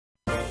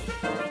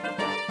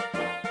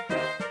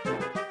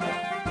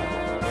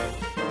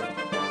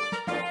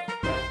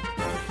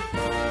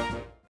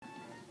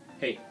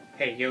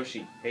Hey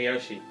Yoshi, you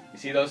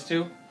see those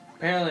two?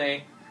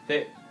 Apparently,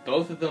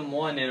 both of them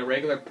won in a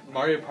regular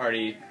Mario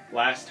Party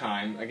last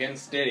time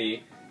against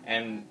Diddy,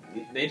 and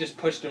they just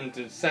pushed him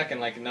to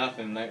second like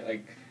nothing.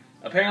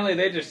 Apparently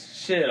they just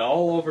shit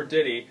all over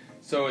Diddy,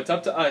 so it's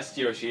up to us,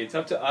 Yoshi, it's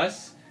up to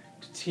us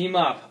to team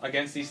up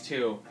against these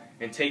two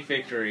and take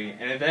victory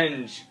and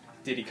avenge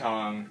Diddy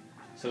Kong.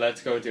 So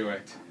let's go do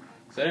it.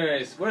 So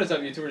anyways, what is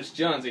up YouTubers,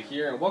 Johnzza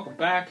here, and welcome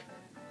back.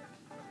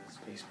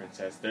 Space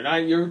Princess, they're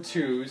not your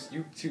twos,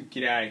 you two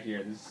get out of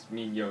here, this is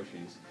me and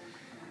Yoshi's.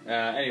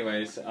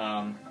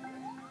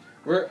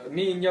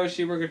 Me and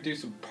Yoshi, we're gonna do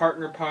some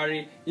partner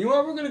party. You know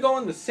what, we're gonna go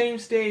on the same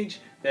stage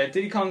that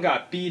Diddy Kong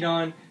got beat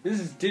on. This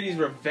is Diddy's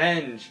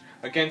revenge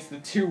against the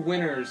two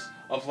winners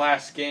of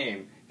last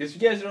game. Because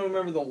if you guys don't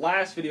remember the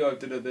last video I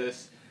did of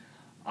this,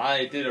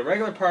 I did a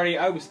regular party,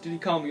 I was Diddy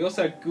Kong, we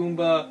also had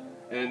Goomba,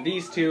 and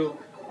these two.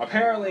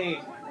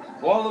 Apparently,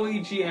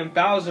 Waluigi and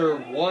Bowser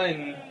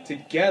won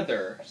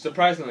together,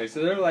 surprisingly.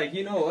 So they're like,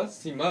 you know, let's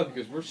team up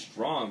because we're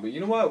strong. But you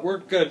know what? We're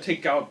gonna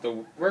take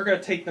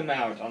them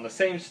out on the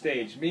same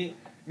stage. Me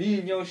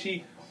and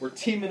Yoshi, we're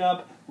teaming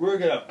up. We're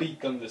gonna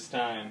beat them this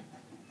time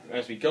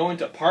as we go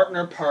into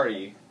partner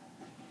party.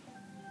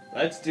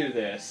 Let's do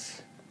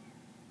this.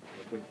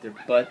 With their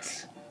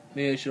butts.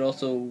 Maybe I should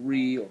also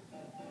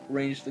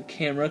rearrange the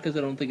camera because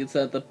I don't think it's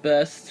at the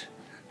best.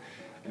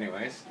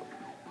 Anyways.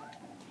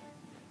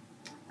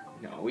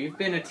 No, we've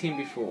been a team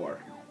before.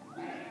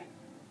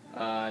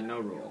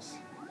 No rules.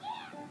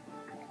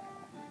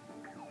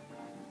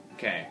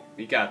 Okay,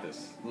 we got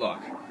this. Look.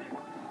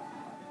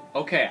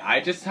 Okay, I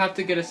just have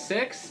to get a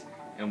 6,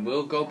 and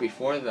we'll go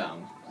before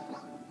them.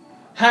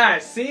 Ha!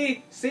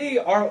 See? See?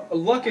 Our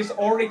luck is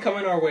already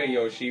coming our way,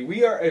 Yoshi.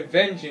 We are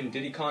avenging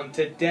Diddy Kong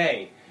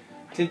today.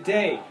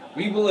 Today,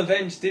 we will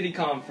avenge Diddy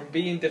Kong from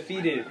being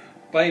defeated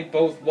by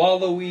both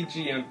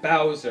Waluigi and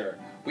Bowser.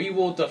 We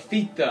will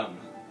defeat them.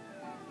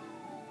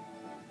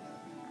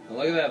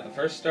 Look at that, the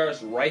first star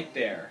is right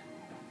there.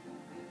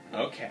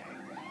 Okay.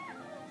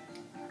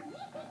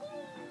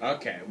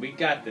 Okay, we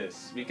got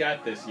this. We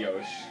got this,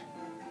 Yosh.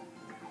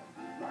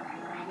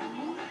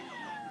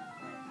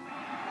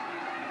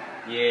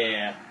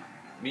 Yeah.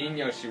 Me and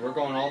Yoshi, we're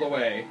going all the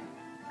way.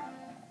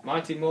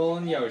 Monty Mole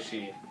and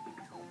Yoshi.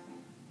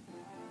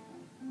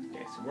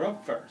 Okay, so we're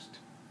up first.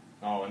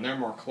 Oh, and they're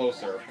more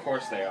closer. Of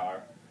course they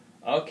are.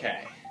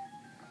 Okay.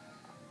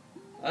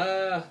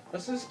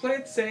 Let's just play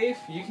it safe.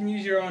 You can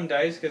use your own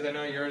dice, because I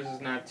know yours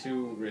is not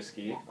too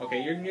risky.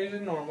 Okay, you're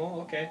using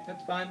normal. Okay,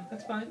 that's fine.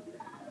 That's fine.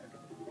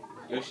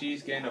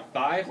 Yoshi's getting a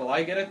 5. Well,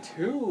 I get a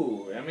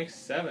 2. That makes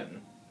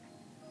 7.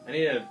 I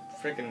need a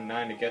freaking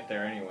 9 to get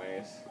there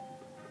anyways.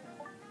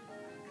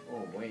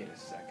 Oh, wait a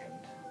second.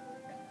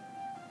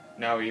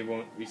 No,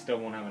 we still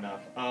won't have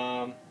enough.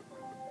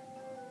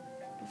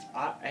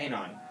 Hang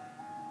on.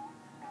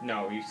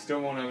 No, we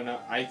still won't have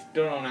enough. I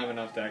still don't have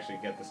enough to actually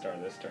get the star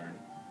this turn.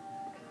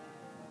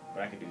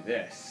 But I can do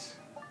this.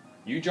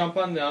 You jump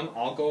on them,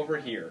 I'll go over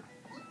here.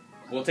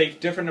 We'll take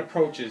different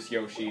approaches,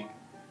 Yoshi.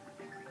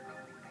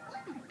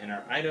 And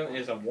our item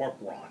is a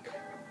warp block.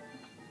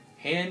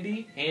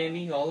 Handy,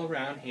 handy, all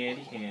around,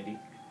 handy, handy.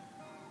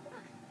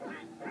 Look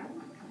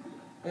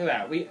at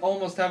that, we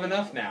almost have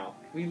enough now.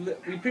 We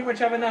pretty much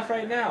have enough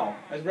right now,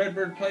 as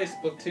Redbird plays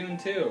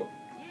Splatoon 2.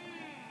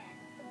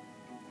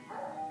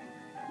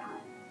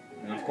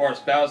 And of course,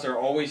 Bowser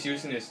always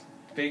using his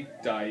big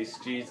dice,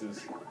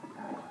 Jesus.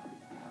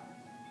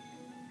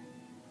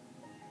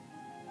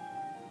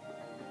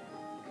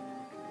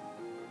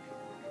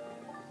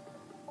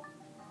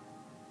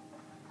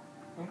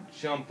 Don't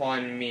jump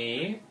on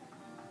me.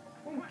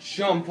 Don't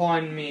jump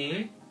on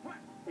me,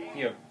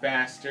 you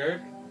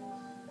bastard.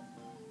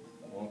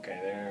 Okay,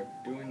 they're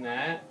doing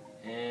that,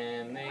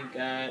 and they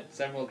got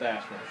several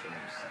dash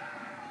mushrooms.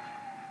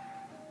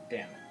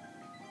 Damn it.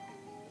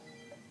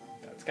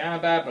 That's kind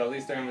of bad, but at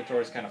least their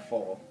inventory is kind of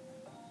full.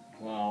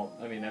 Well,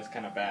 I mean, that's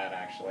kind of bad,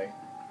 actually.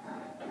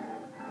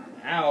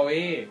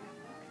 Owie!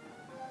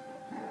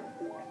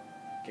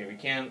 Okay, we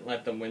can't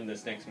let them win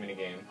this next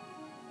minigame.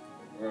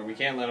 Or we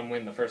can't let them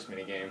win the first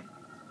minigame.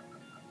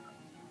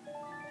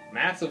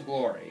 Mats of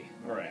Glory.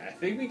 Alright, I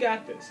think we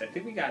got this. I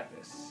think we got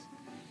this.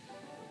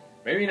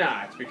 Maybe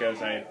not,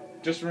 because I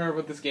just remember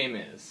what this game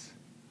is.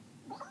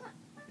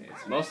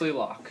 It's mostly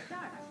luck.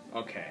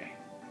 Okay.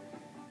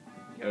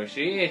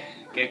 Yoshi,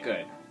 get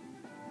good.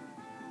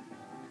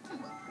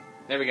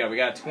 There we go, we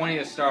got 20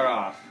 to start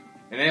off.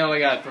 And they only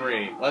got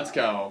 3. Let's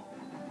go.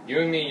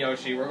 You and me,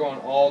 Yoshi, we're going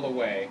all the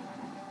way.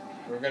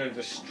 We're gonna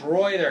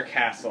destroy their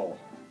castle.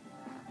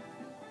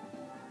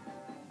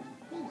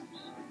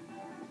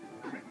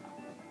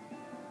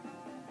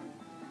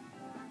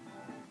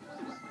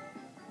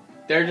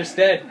 They're just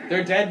dead.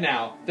 They're dead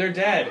now. They're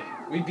dead.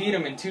 We beat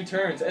them in 2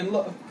 turns. And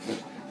look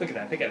at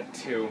that. They got a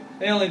 2.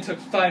 They only took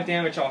 5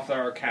 damage off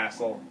our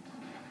castle.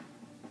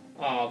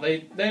 Oh,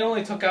 they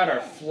only took out our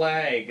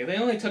flag. They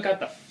only took out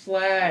the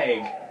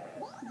flag.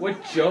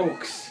 What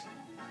jokes.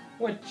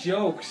 What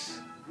jokes.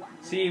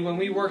 See, when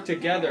we work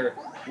together,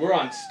 we're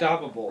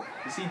unstoppable.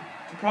 You see,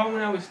 the problem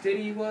now with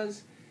Diddy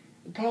was,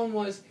 The problem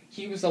was,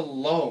 he was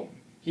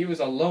alone. He was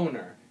a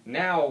loner.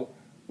 Now,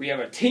 we have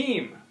a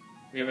team.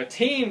 We have a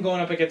team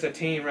going up against a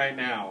team right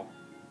now.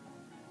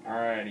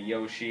 Alrighty,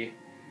 Yoshi.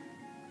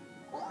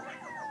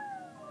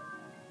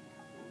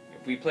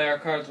 If we play our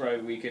cards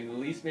right, we can at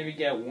least maybe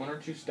get 1 or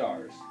 2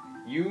 stars.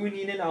 You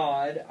need an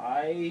odd.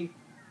 I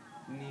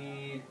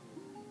need...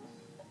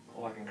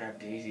 Oh, I can grab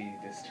Daisy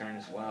this turn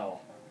as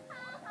well.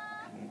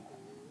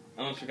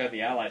 I almost forgot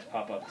the allies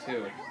pop up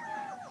too.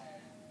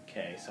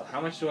 Okay, so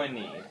how much do I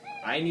need?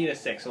 I need a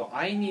 6, so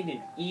I need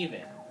an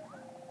even.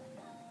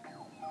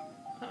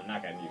 I'm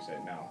not gonna use it,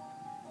 no.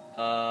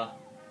 I'll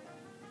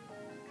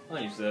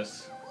use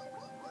this.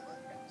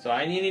 So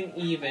I need an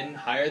even,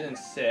 higher than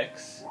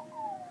 6.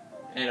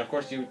 And of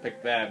course you would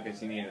pick that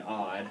because you need an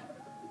odd.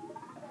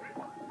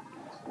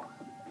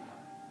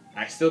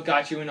 I still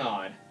got you an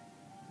odd.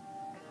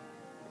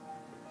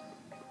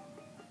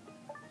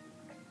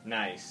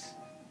 Nice.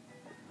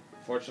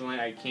 Fortunately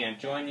I can't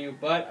join you,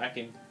 but I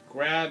can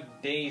grab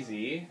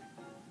Daisy.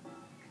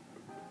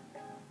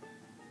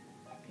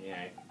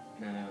 Yeah,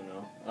 I don't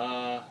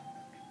know.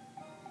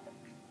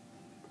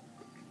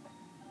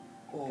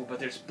 Oh, but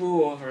there's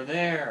Boo over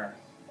there.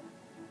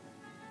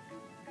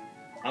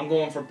 I'm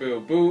going for Boo.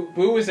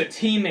 Boo is a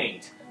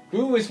teammate.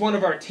 Boo is one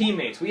of our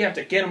teammates. We have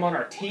to get him on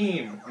our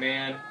team,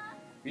 man.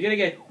 We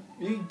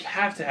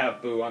have to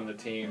have Boo on the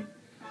team.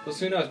 Plus,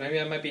 who knows? Maybe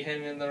I might be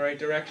heading in the right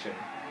direction.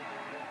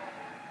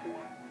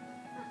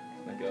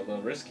 Might be a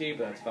little risky,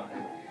 but that's fine.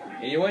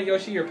 And you know what,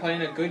 Yoshi? You're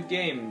playing a good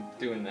game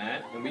doing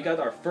that. And we got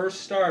our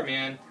first star,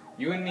 man.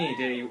 You and me,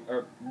 Diddy,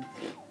 or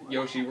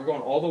Yoshi, we're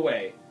going all the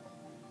way.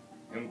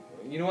 And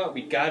you know what?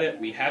 We got it.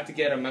 We have to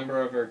get a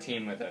member of our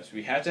team with us.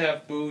 We have to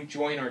have Boo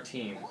join our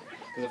team.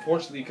 Because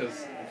unfortunately,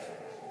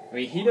 I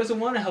mean, he doesn't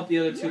want to help the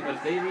other two, but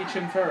if they reach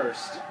him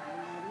first.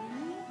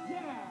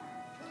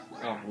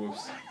 Oh,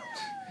 whoops.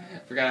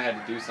 Forgot I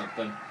had to do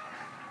something.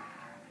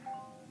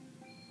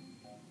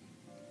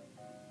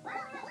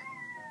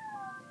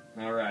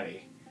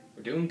 Alrighty.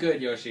 We're doing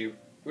good, Yoshi.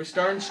 We're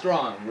starting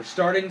strong. We're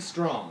starting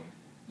strong.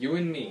 You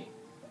and me.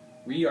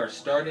 We are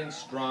starting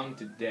strong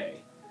today.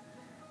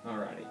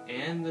 Alrighty.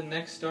 And the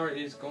next star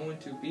is going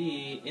to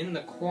be in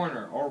the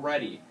corner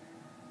already.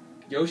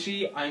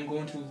 Yoshi, I'm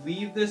going to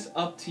leave this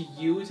up to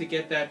you to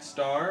get that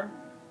star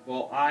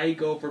while I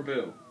go for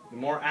Boo. The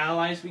more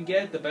allies we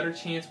get, the better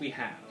chance we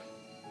have.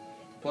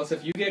 Plus,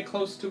 if you get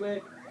close to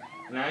it,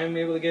 and I am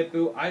able to get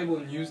Boo, I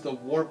will use the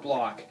warp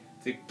block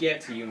to get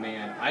to you,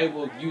 man. I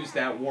will use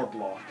that warp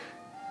block.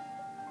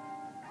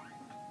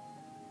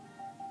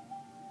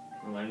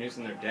 Well, they're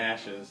using their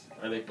dashes.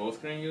 Are they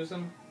both going to use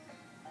them?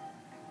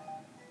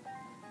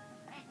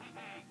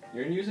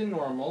 You're using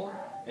normal,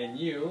 and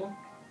you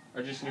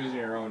are just using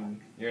your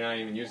own. You're not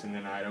even using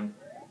an item.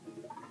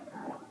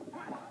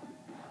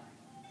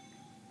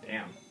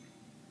 Damn.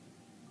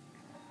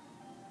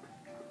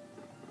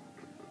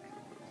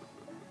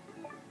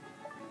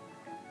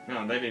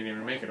 No, they didn't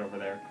even make it over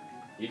there.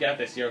 You got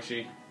this,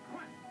 Yoshi.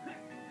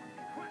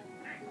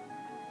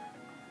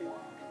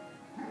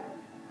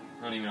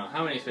 I don't even know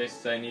how many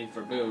spaces I need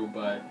for Boo,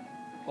 but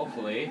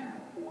hopefully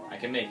I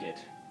can make it.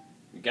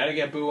 We gotta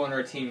get Boo on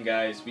our team,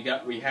 guys.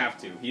 We have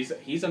to.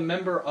 He's a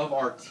member of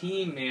our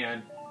team,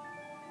 man.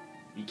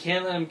 You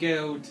can't let him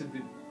go to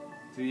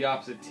the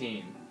opposite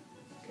team.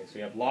 Okay, so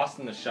we have Lost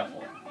in the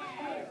Shuffle.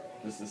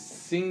 This is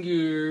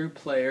singular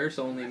player,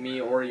 so only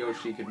me or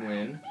Yoshi can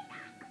win.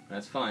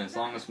 That's fine, as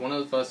long as one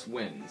of us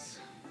wins.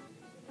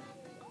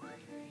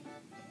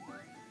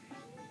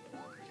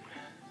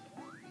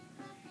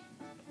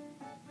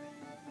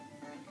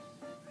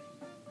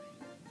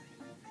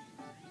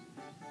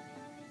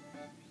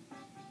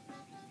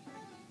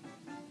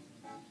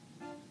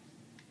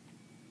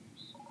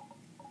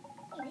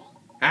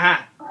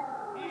 Aha!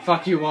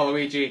 Fuck you,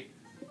 Waluigi.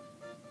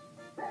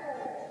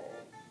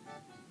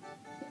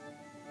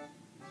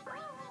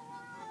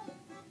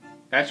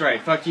 That's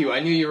right, fuck you. I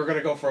knew you were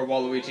gonna go for a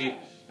Waluigi.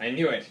 I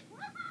knew it.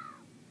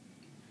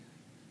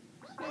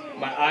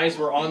 My eyes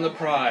were on the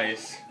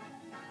prize.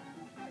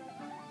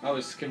 I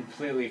was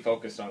completely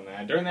focused on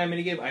that. During that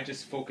minigame, I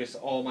just focused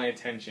all my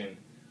attention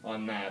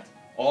on that.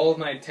 All of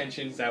my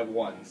attentions at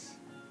once.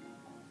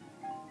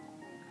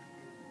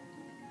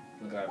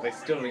 Oh god, they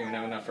still don't even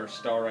have enough for a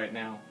star right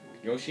now.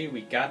 Yoshi,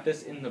 we got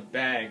this in the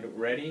bag.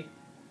 Ready?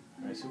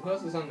 Alright, so who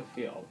else is on the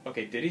field?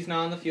 Okay, Diddy's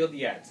not on the field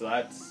yet, so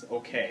that's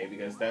okay,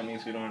 because that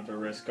means we don't have to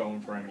risk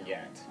going for him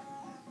yet.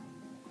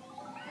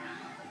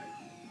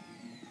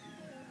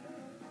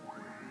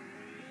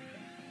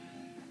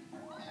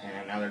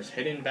 And now there's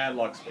hidden bad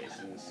luck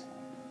spaces.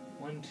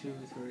 1, 2,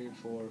 3,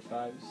 4,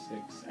 5,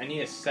 6. I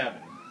need a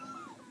 7.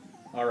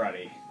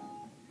 Alrighty.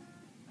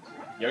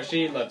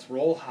 Yoshi, let's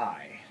roll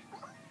high.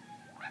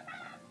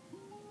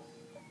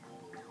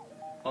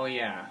 Oh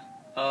yeah.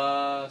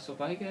 So if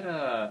I get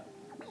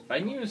if I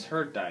can use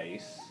her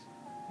dice,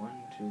 1,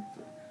 2,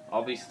 3.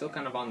 I'll be still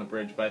kind of on the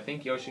bridge, but I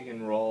think Yoshi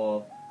can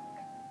roll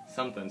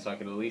something so I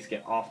can at least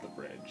get off the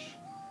bridge.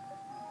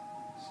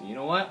 So you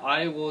know what?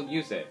 I will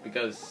use it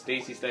because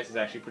Stacy's dice is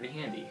actually pretty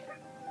handy.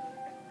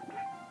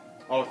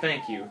 Oh,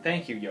 thank you.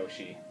 Thank you,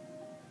 Yoshi.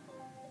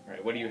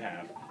 Alright, what do you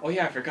have? Oh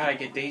yeah, I forgot I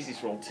get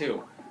Daisy's roll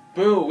too.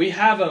 Boo, we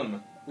have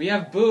him! We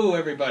have Boo,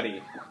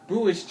 everybody!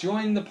 Boo is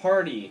joining the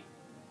party!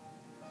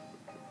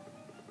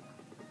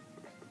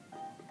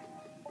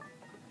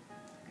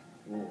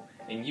 Ooh,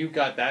 and you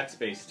got that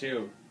space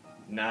too.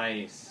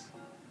 Nice.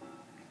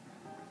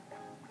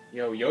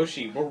 Yo,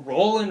 Yoshi, we're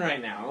rolling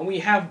right now, and we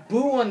have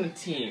Boo on the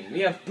team! We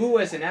have Boo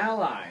as an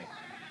ally!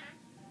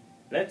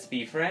 Let's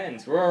be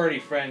friends. We're already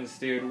friends,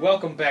 dude.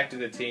 Welcome back to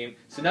the team.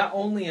 So not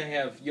only I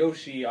have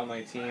Yoshi on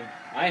my team,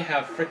 I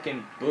have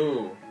frickin'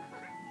 Boo.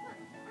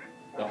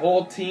 The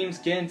whole team's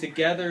getting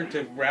together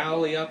to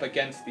rally up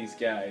against these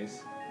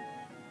guys.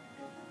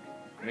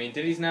 I mean,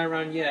 Diddy's not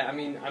around yet. I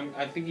mean,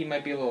 I think he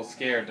might be a little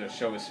scared to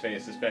show his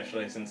face,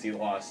 especially since he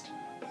lost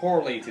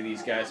poorly to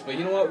these guys. But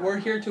you know what? We're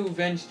here to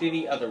avenge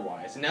Diddy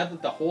otherwise. And now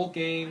that the whole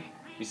game,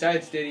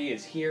 besides Diddy,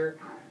 is here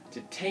to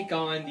take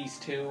on these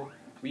two,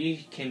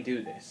 we can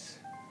do this.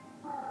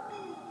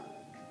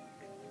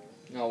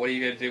 No, what are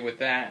you going to do with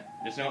that?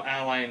 There's no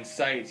ally in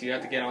sight, so you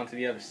have to get onto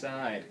the other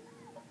side.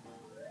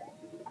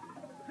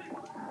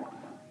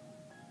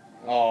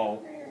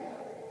 Oh.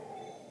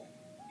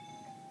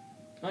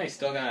 Oh, he's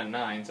still got a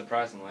 9,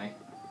 surprisingly.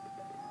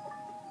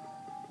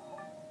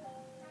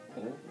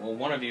 Well,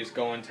 one of you's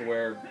going to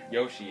where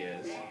Yoshi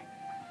is.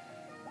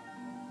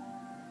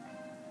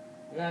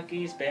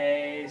 Lucky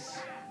space.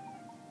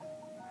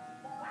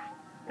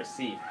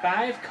 Receive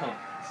 5 coins.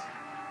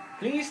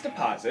 Please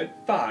deposit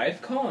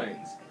 5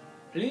 coins.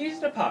 Please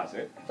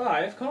deposit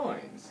 5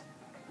 coins.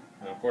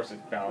 And of course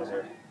it's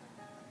Bowser.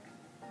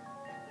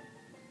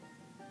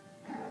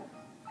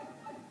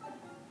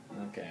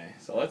 Okay,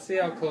 so let's see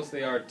how close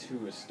they are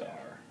to a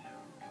star.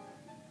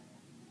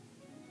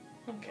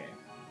 Okay.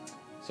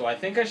 So I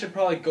think I should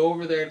probably go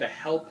over there to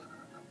help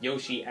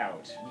Yoshi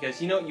out.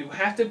 Because, you know, you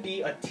have to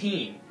be a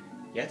team.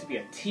 You have to be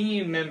a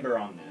team member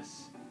on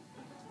this.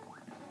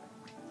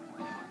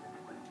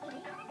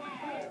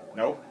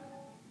 Nope.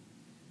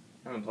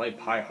 I haven't played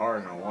Pie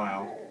Hard in a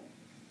while.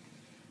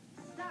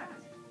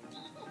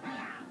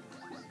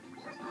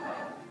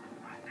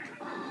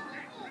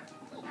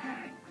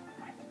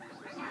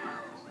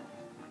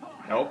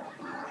 Nope.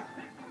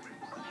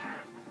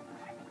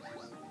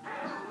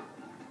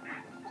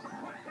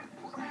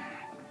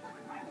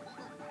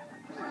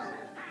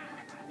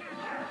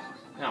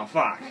 Oh,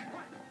 fuck.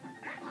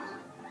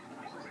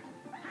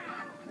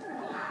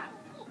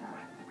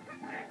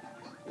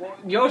 Well,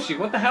 Yoshi,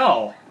 what the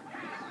hell?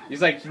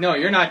 He's like, no,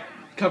 you're not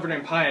covered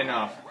in pie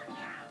enough.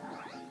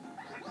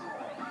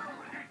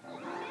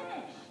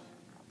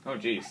 Oh,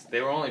 jeez.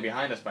 They were only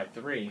behind us by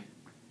 3.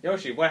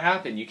 Yoshi, what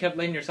happened? You kept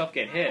letting yourself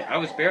get hit. I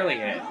was barely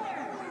hit.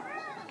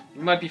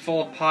 You might be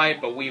full of pie,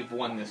 but we've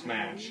won this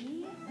match.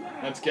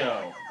 Let's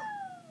go.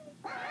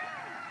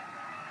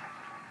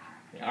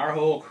 Our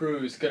whole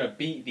crew's gonna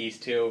beat these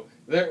two.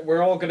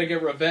 We're all gonna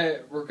get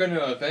revenge. We're gonna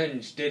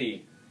avenge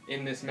Diddy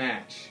in this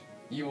match.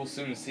 You will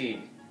soon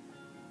see.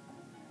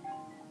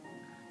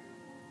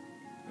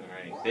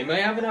 Alright. They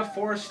may have enough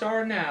for a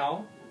star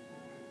now,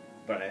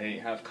 but I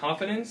have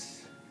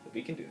confidence that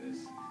we can do this.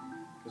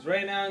 Because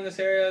right now in this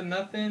area,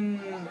 nothing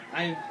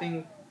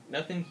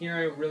here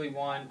I really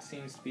want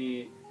seems to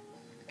be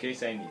the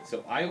case I need.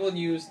 So I will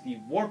use the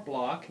warp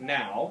block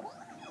now.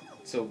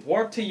 So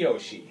warp to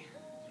Yoshi.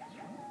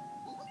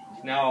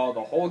 Now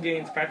the whole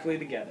game's practically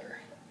together.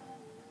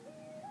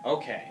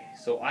 Okay,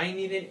 so I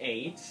need an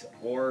 8,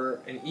 or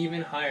an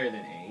even higher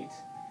than 8.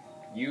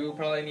 You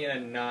probably need a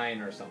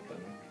 9 or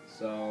something.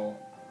 So,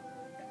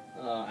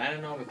 I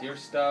don't know, with your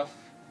stuff.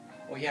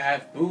 Oh yeah, I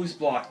have Boo's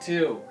block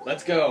too.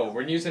 Let's go.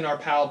 We're using our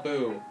pal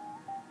Boo.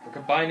 We're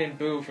combining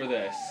Boo for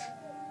this.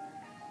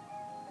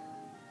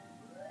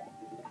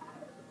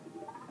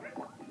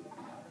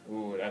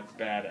 Ooh, that's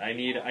bad. I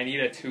need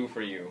a 2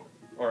 for you,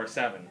 or a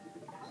 7.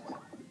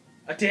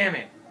 Damn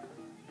it!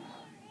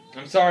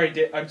 I'm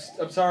sorry, I'm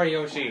sorry,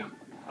 Yoshi.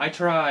 I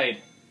tried.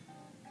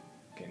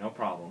 Okay, no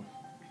problem.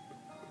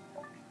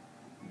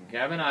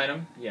 Grab an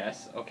item.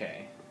 Yes.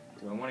 Okay.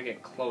 Do I want to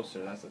get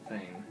closer? That's the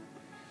thing.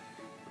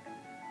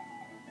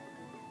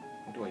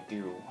 What do I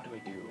do? What do I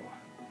do?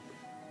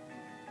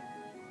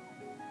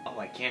 Oh,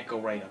 I can't go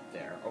right up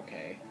there.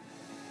 Okay.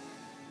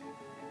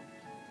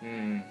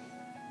 Can't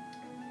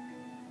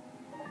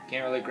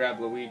really grab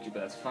Luigi, but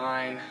that's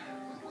fine.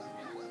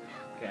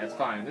 Okay, that's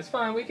fine. That's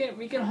fine. We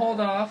can hold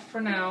off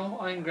for now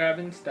on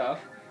grabbing stuff,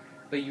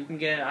 but you can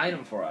get an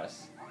item for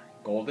us.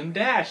 Golden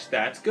Dash.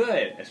 That's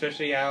good.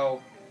 Especially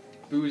how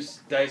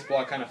Boo's dice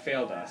block kind of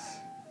failed us.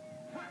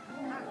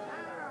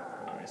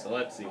 Alright, so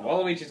let's see.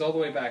 Waluigi's all the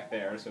way back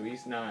there, so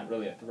he's not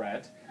really a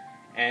threat.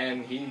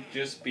 And he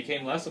just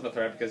became less of a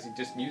threat because he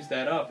just used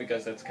that up,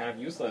 because that's kind of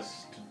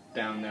useless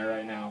down there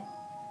right now.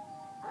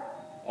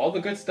 All the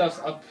good stuff's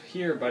up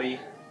here, buddy.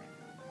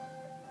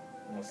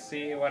 We'll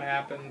see what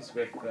happens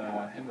with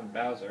him and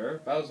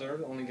Bowser. Bowser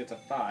only gets a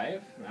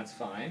 5, and that's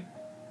fine.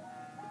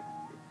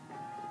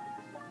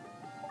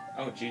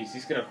 Oh jeez,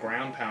 he's gonna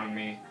ground pound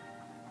me.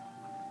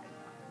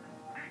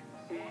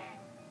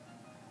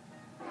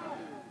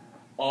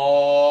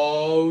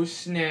 Oh,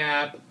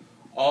 snap.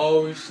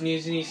 Oh,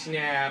 sneeziny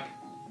snap.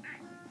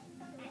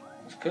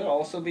 This could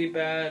also be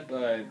bad,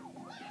 but...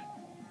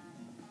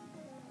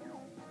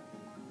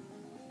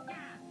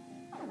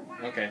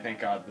 Okay, thank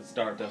God, the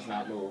star does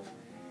not move.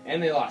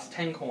 And they lost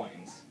 10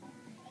 coins.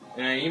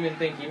 And I even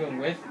think, even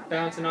with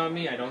bouncing on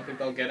me, I don't think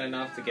they'll get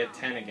enough to get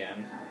 10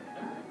 again.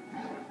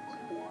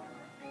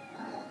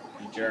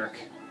 You jerk.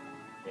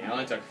 Yeah, I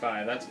only took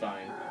 5, that's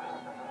fine.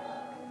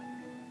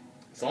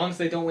 As long as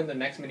they don't win the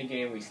next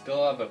minigame, we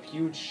still have a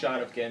huge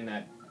shot of getting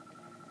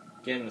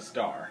the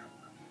star.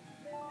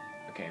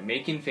 Okay,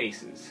 making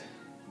faces.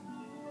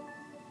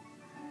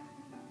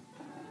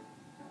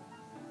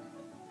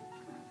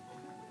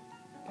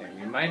 Okay,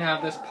 we might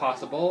have this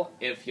possible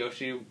if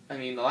Yoshi... I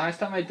mean, the last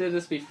time I did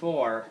this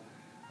before,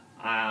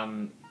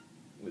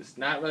 was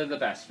not really the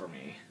best for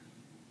me.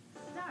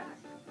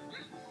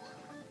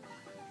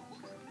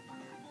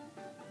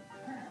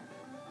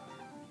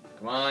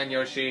 Come on,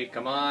 Yoshi,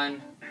 come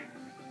on.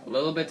 A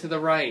little bit to the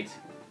right.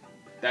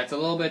 That's a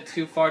little bit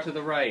too far to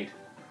the right.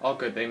 Oh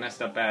good, they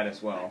messed up bad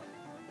as well.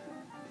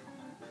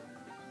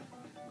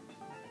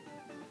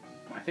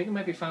 I think it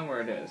might be fine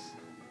where it is.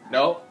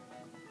 No.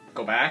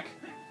 Go back.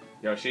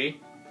 Yoshi.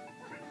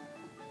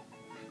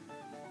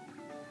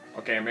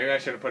 Okay, maybe I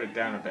should have put it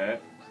down a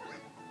bit.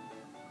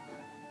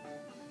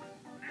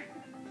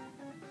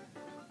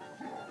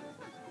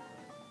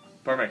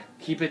 Perfect.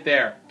 Keep it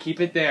there. Keep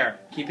it there.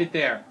 Keep it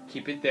there.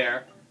 Keep it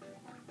there.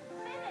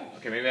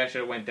 Okay, maybe I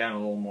should have went down a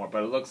little more,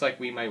 but it looks like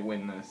we might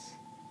win this.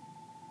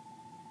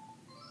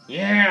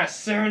 Yeah,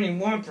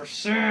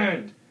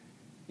 71%!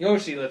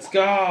 Yoshi, let's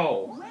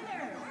go!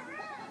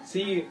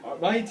 See,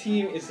 my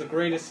team is the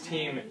greatest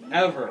team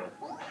ever.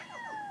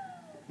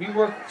 We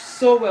work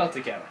so well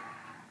together.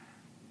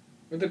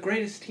 We're the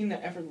greatest team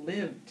that ever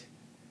lived.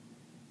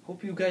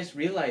 Hope you guys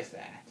realize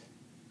that.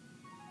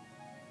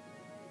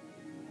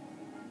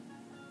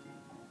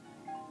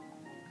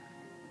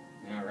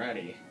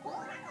 Alrighty.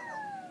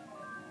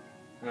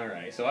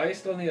 Alright, so I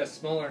still need a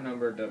smaller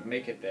number to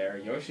make it there.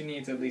 Yoshi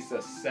needs at least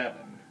a 7.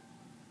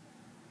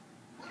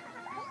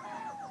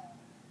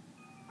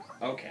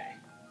 Okay.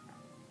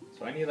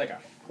 So I need like a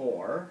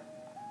 4.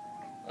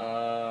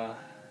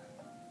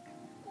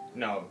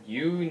 No,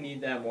 you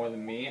need that more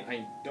than me.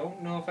 I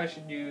don't know if I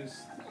should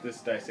use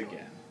this dice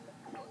again.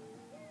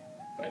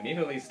 But I need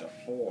at least a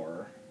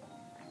 4.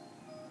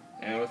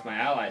 And with my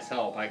allies'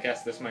 help, I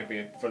guess this might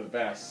be for the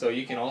best. So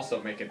you can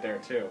also make it there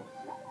too.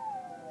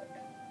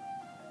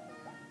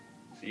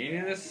 So you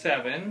need a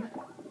 7.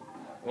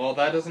 Well,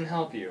 that doesn't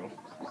help you.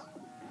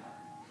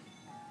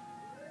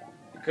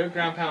 You could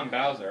ground pound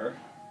Bowser.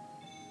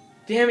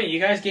 Damn it, you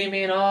guys gave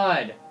me an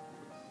odd!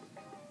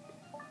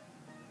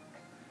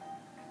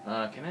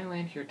 Can I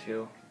land here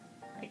too?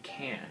 I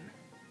can.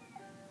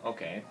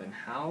 Okay, then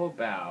how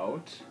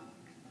about...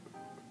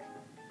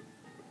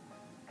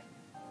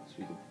 So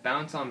we can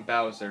bounce on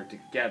Bowser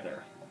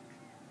together.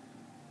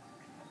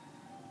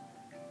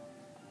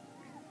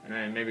 And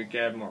then maybe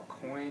get more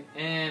coin,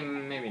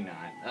 and maybe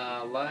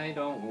not. Why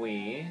don't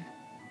we...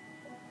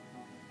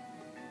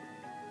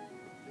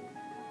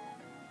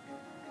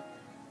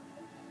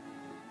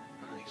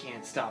 I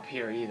can't stop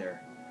here either.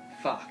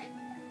 Fuck.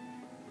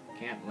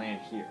 Can't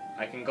land here.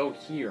 I can go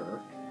here.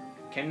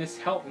 Can this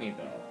help me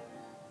though?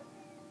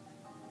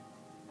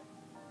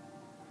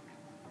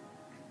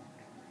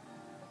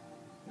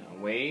 No,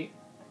 wait.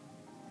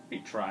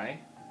 Retry.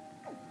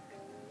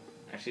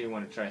 Actually, I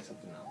want to try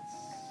something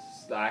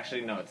else.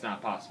 Actually, no, it's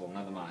not possible.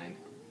 Never mind.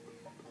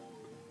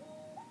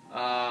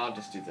 I'll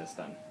just do this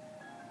then.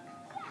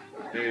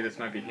 Maybe this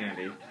might be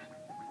handy.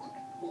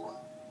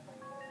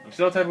 I'm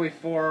still technically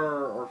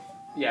 5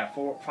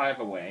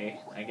 away,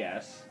 I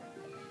guess.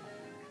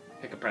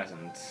 Pick a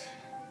present.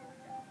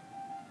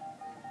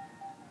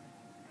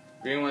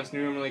 Green one's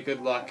normally good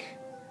luck.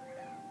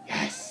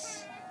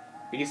 Yes!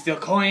 We can steal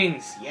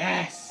coins!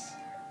 Yes!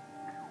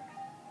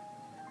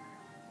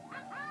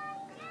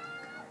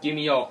 Give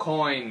me your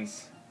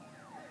coins!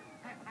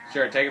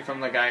 Sure, take it from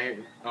the guy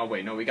here. Oh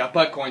wait, no, we got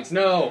butt coins.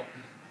 No!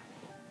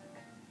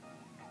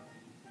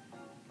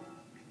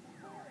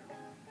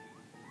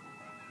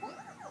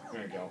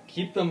 There we go.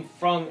 Keep them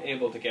from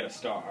able to get a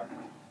star.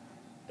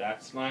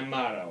 That's my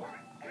motto.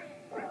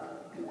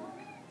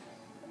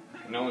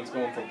 No one's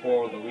going for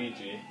poor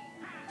Luigi.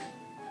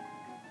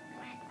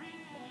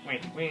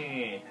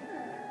 Wait.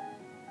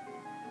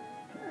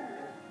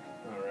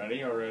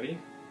 Already.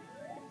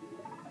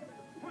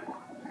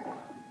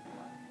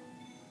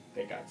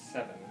 They got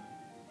 7.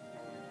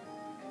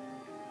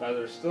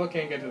 Bowser still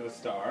can't get to the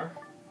star.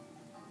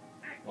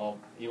 Well,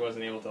 he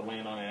wasn't able to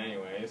land on it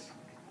anyways.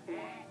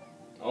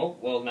 Oh,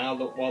 well now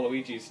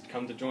Waluigi's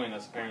come to join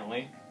us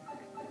apparently.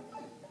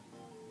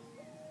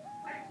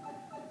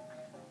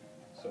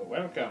 So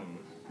welcome.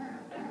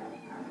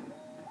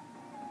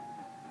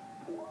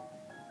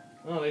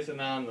 Well, at least I'm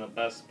not in the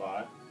best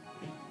spot.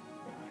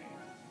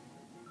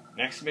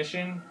 Next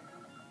mission,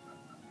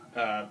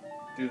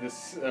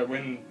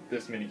 win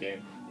this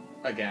minigame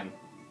again.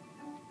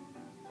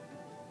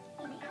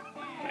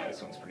 Okay,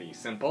 this one's pretty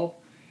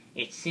simple.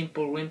 It's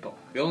simple wimple.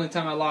 The only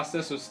time I lost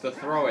this was to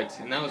throw it,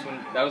 and that was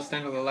the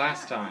end of the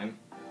last time.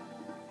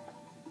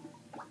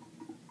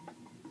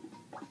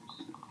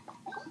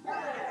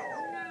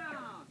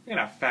 Look at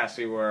how fast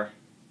we were.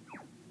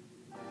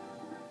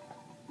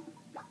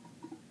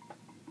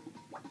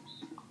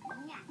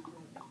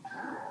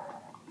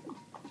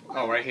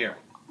 Oh, right here.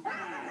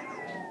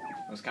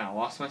 I was kind of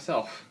lost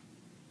myself.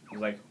 I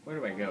was like, where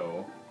do I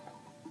go?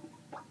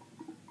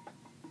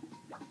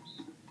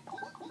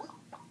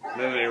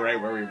 Literally right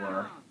where we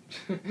were.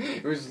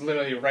 It was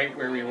literally right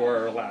where we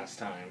were last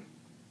time.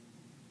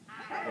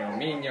 You know,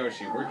 me and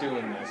Yoshi, we're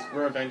doing this.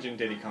 We're avenging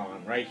Diddy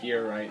Kong right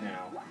here, right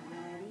now.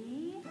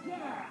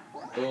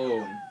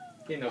 Boom.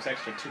 Getting those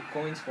extra 2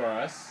 coins for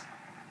us.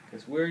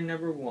 Because we're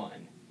number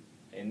 1.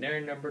 And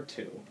they're number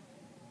 2.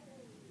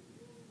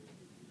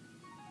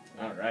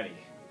 Alrighty.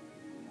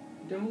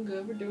 Doing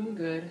good, we're doing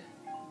good.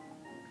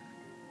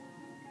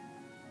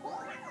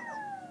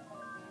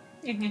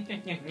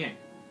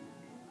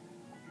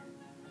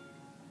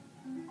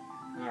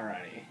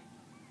 Alrighty.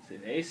 See,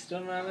 they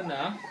still don't have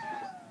enough.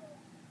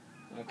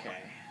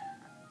 Okay.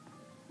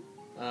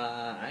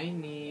 I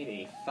need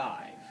a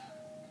 5.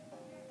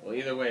 Well,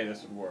 either way,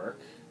 this would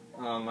work.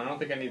 I don't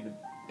think I need the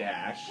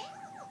dash.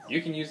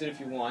 You can use it if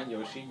you want,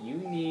 Yoshi. You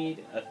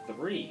need a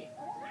 3.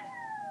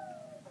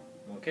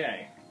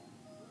 Okay.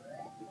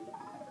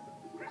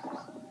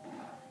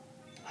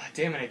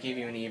 Damn it, I gave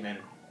you an even.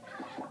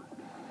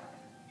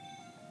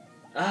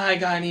 I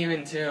got an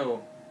even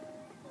too.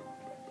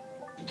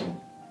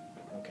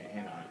 Okay,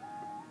 hang on.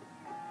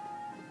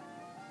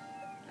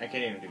 I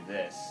can't even do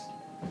this.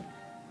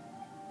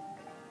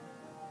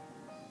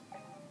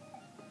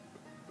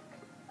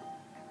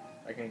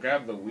 I can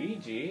grab the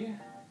Luigi.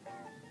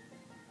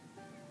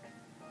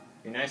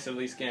 Be nice to at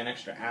least get an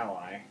extra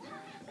ally.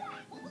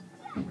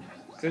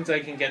 Since I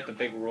can get the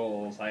big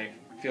rolls, I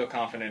feel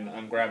confident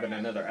I'm grabbing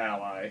another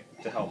ally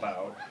to help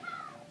out.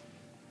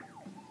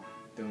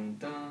 Dun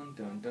dun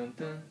dun dun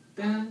dun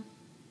dun.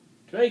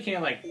 Too bad you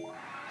can't, like,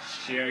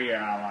 share your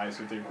allies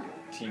with your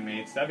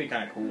teammates. That'd be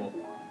kind of cool.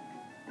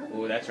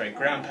 Oh, that's right.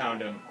 Ground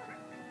pound him.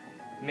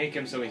 Make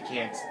him so he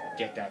can't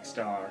get that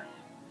star.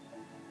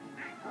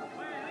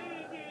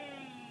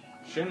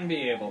 Shouldn't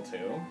be able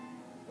to,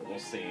 but we'll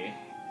see.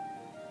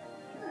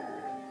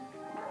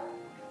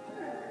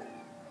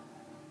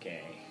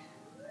 Okay.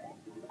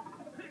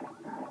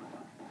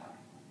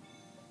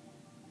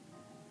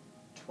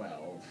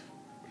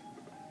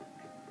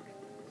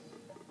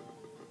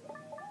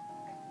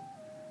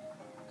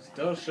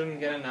 Still shouldn't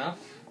get enough.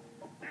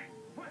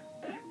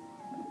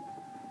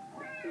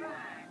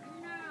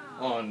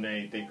 Oh,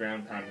 Nate, they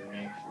ground pounded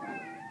me.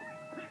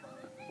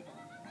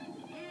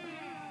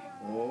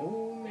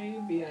 Oh,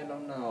 maybe, I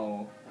don't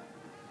know.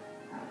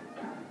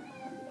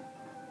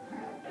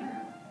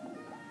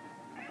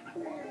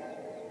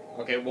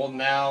 Okay, well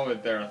now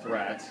they're a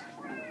threat.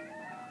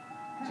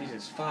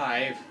 Jesus,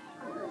 5.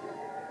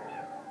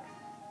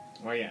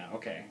 Oh yeah,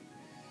 okay.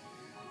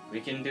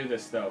 We can do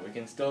this though, we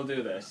can still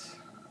do this.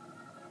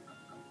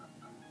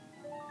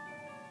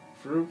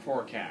 Fruit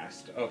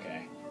forecast,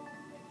 okay.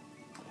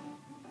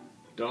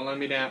 Don't let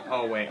me down.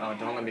 Oh wait, oh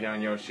don't let me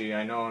down, Yoshi.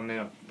 I know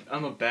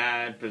I'm a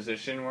bad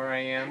position where I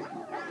am.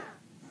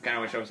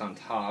 Kinda wish I was on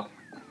top.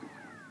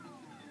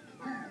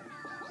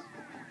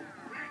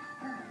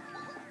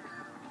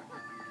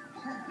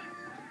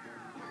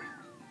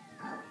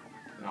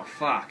 Oh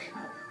fuck.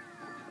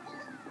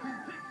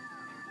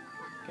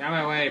 Get out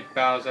of my way,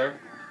 Bowser.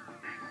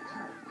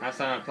 Last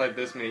time I played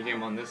this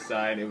minigame on this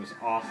side, it was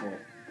awful.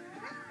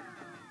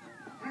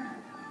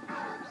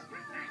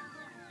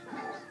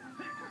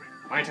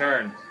 My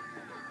turn.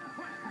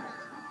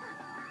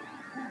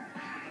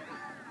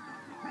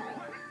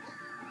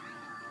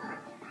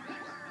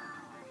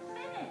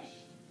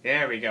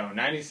 There we go,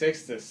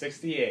 96 to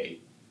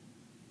 68.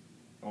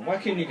 Well, why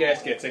couldn't you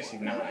guys get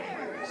 69?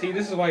 See,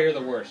 this is why you're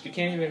the worst. You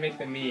can't even make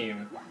the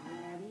meme.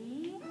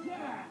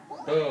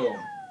 Boom.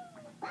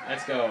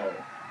 Let's go.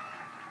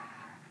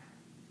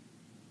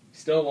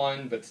 Still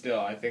won, but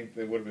still, I think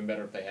it would have been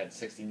better if they had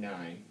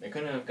 69. They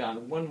couldn't have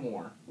gotten one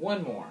more.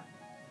 One more.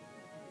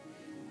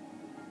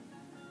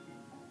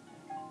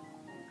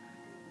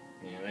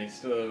 Yeah, they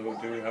still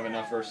do have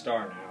enough for a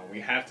star now. We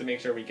have to make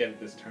sure we get it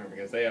this turn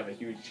because they have a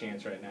huge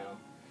chance right now.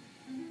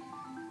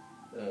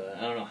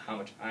 I don't know how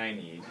much I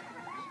need.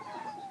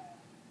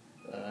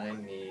 I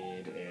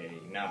need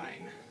a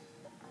 9.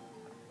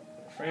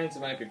 Friends, it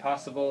might be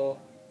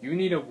possible. You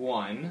need a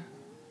 1.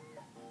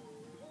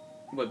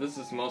 But this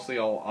is mostly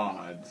all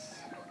odds.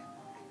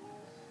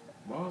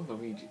 Well,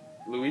 Luigi.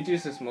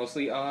 Luigi's is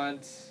mostly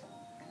odds.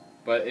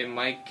 But it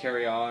might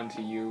carry on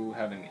to you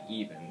having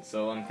even.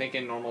 So I'm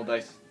thinking normal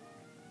dice.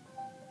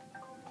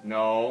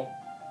 No.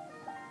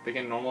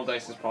 Thinking normal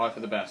dice is probably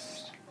for the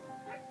best.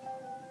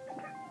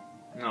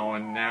 No,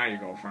 and now you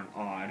go for an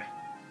odd.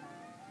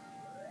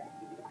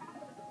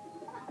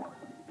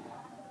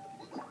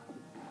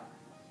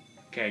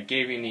 Okay, I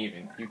gave you an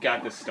even. You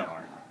got the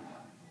star.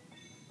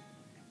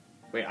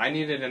 Wait, I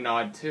needed an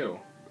odd too.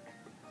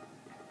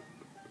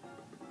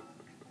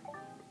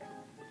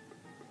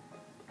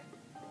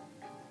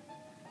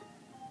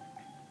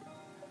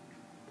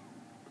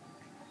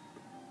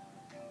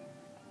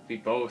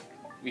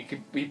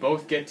 we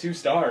both get 2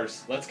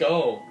 stars. Let's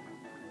go.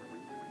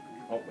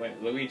 Oh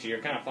wait, Luigi,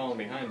 you're kind of falling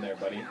behind there,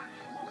 buddy.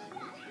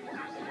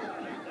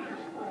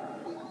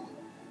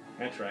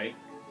 That's right.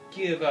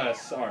 Give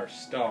us our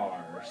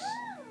stars.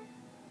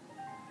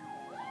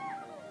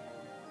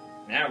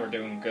 Now we're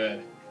doing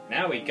good.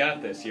 Now we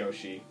got this,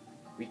 Yoshi.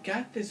 We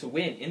got this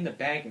win in the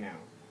bag now.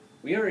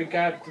 We already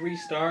got 3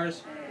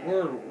 stars.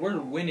 We're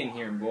winning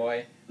here,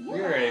 boy.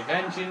 We're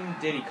avenging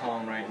Diddy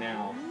Kong right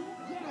now.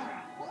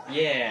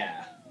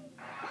 Yeah.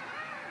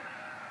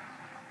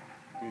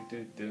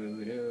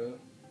 Too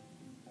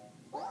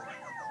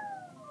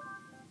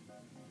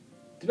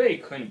bad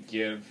you couldn't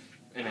give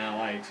an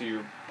ally to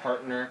your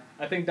partner.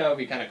 I think that would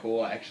be kind of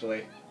cool,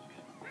 actually.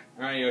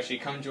 Alright, Yoshi,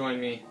 come join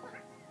me.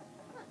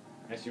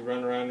 As you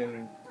run around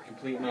in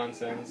complete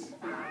nonsense.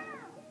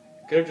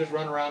 Could have just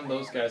run around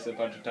those guys a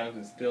bunch of times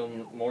and steal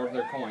more of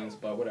their coins,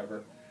 but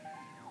whatever.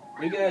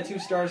 We got 2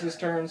 stars this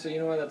turn, so you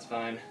know what, that's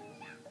fine.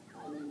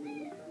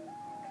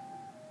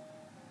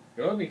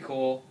 It would be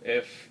cool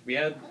if we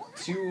had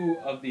 2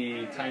 of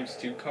the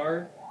 ×2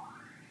 card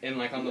in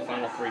like on the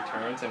final 3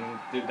 turns and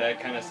did that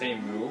kind of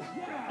same move.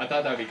 I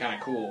thought that would be kind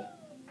of cool.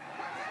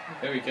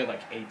 Then we get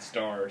like 8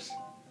 stars.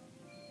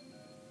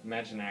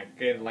 Imagine that,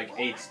 get like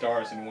 8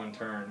 stars in 1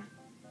 turn.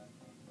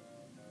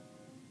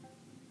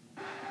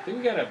 I think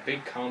we got a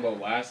big combo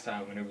last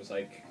time when it was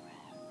like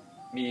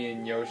me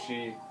and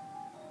Yoshi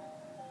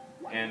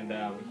and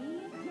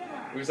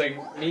it was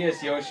like me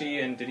as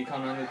Yoshi and Diddy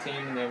Kong on the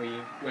team, and then we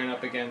went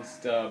up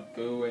against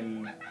Boo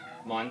and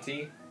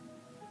Monty.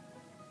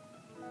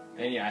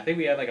 And yeah, I think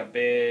we had like a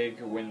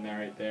big win there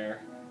right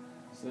there.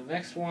 So the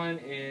next one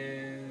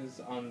is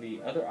on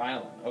the other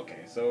island.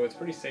 Okay, so it's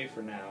pretty safe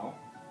for now.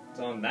 It's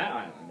on that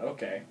island,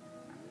 okay.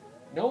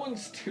 No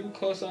one's too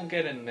close on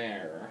getting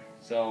there,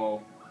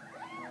 so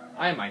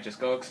I might just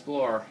go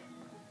explore.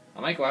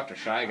 I might go after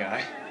Shy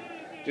Guy,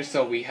 just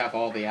so we have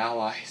all the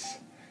allies.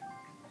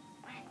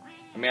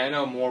 I mean, I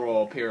know more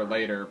will appear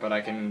later, but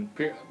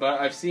but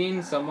I've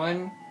seen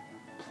someone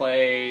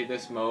play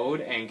this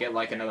mode and get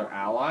like another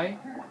ally,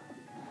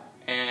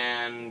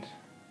 and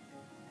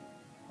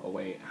oh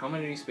wait, how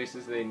many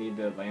spaces do they need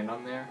to land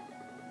on there?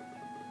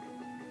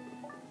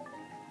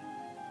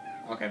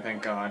 Okay,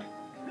 thank God.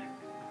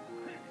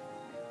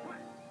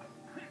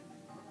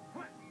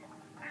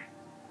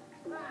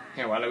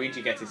 Here, while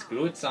Luigi gets his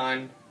glutes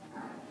on.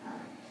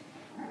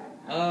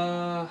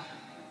 I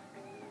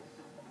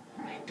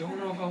don't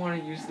know if I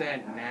want to use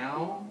that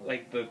now,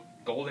 like the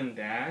golden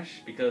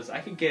dash, because I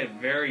can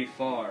get very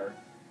far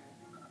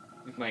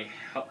with my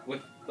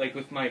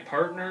with my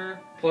partner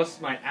plus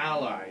my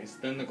allies.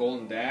 Then the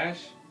golden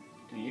dash.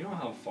 Do you know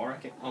how far I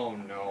can? Oh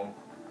no.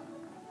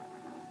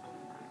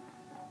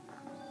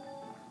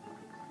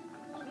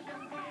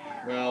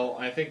 Well,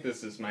 I think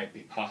this might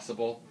be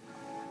possible.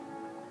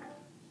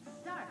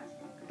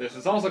 This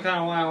is also kind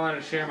of why I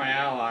want to share my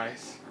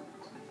allies.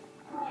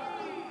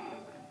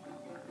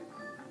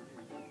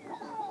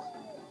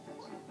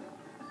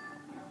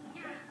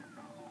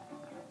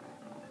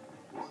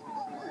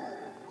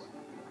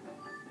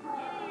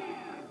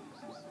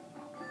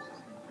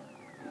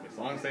 As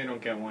long as they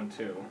don't get 1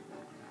 too.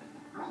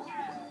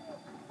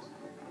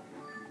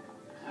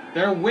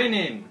 They're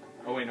winning!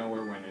 Oh wait, no,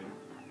 we're winning.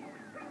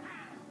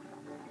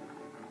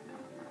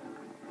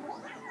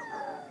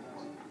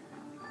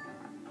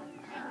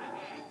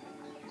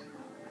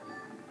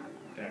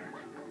 There.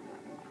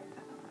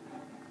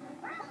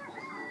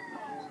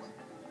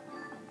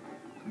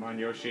 Come on,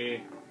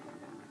 Yoshi.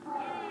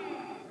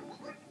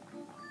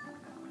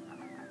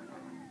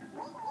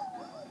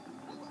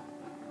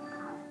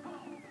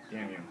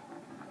 Damn you.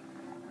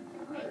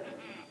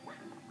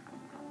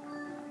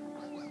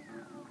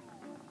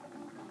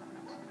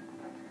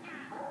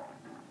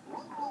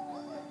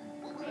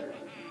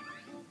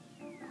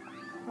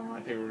 Oh,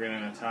 I think we're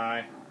getting a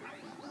tie.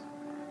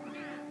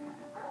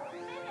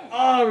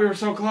 Oh, we were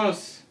so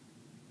close.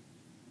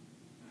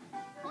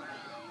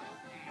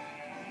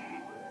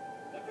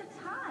 It's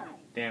a tie.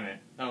 Damn it.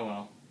 Oh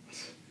well.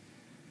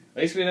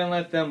 At least we didn't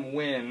let them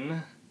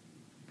win.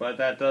 But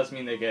that does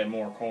mean they get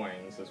more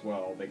coins as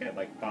well. They get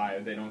like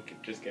 5. They don't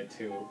just get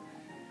 2.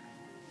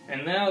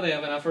 And now they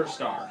have enough for a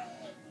star.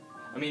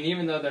 I mean,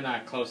 even though they're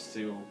not close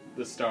to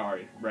the star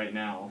right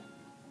now.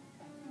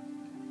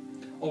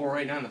 Oh, we're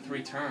right down to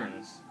 3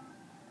 turns.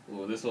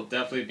 Ooh, this will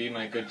definitely be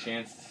my good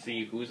chance to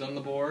see who's on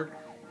the board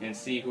and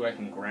see who I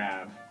can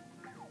grab.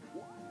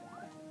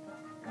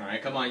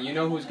 Alright, come on. You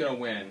know who's going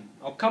to win.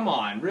 Oh, come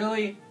on.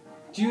 Really?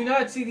 Do you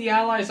not see the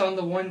allies on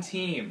the one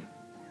team?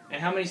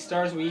 And how many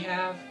stars we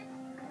have?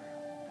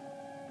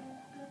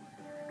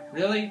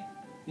 Really?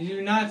 You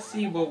do not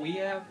see what we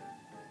have?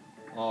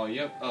 Oh,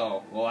 yep.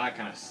 Oh, well, that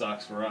kind of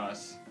sucks for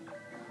us.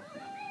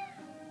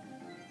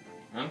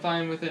 I'm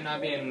fine with it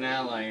not being an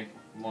ally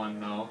one,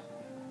 though.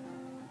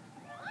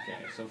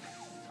 Okay, so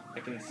I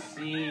can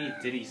see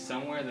Diddy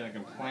somewhere, then I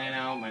can plan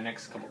out my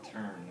next couple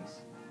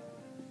turns.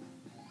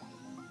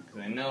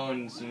 Because I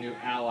know some new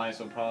allies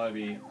will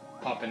probably be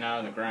popping out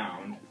of the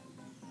ground.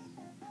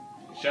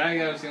 Shy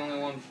Guy was the only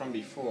one from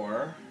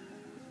before.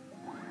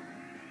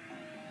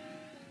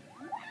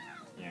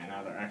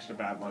 reaction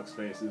to Bad Luck's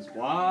faces.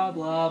 Blah,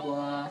 blah,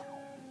 blah.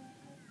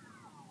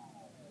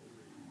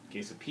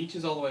 Okay, so Peach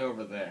is all the way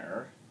over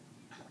there.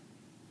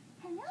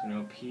 So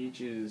no,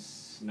 Peach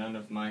is none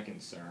of my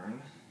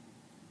concern.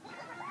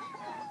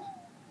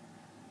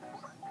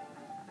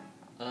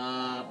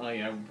 Oh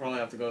yeah, we'll probably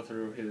have to go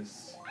through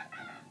his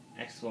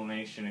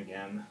explanation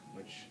again,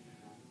 which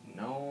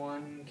no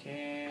one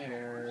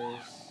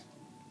cares.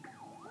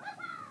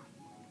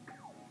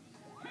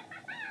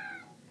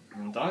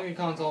 And Donkey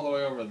Kong's all the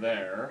way over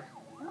there,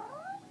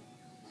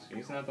 so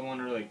he's not the one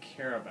to really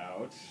care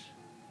about.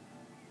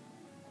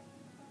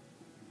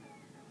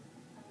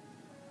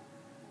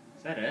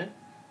 Is that it?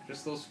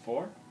 Just those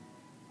 4?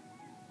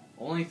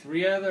 Only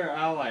 3 other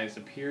allies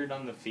appeared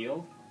on the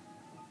field?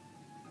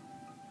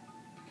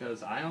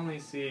 Because I only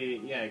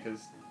see... Yeah,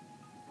 because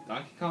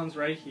Donkey Kong's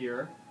right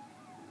here.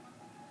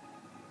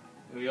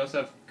 And we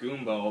also have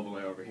Goomba all the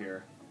way over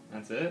here.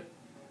 That's it?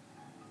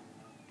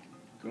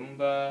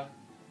 Goomba.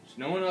 There's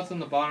no one else on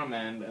the bottom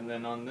end, and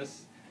then on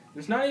this...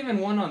 There's not even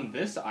one on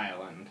this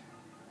island.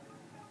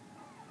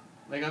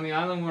 Like, on the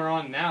island we're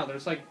on now,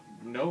 there's, like,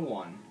 no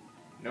one.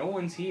 No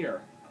one's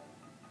here.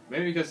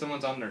 Maybe because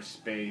someone's on their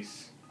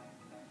space.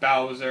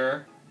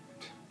 Bowser.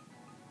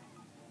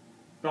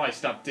 Probably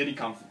stop Diddy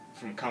Kong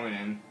from coming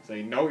in.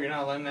 Say, no, you're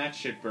not letting that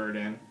shitbird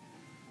in.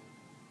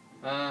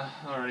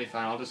 Alrighty,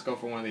 fine. I'll just go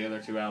for one of the other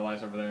 2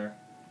 allies over there.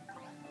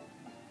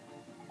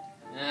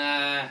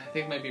 I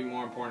think it might be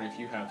more important if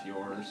you have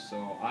yours,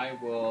 so I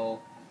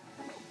will...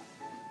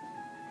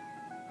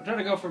 I'll try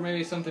to go for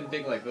maybe something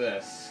big like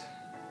this.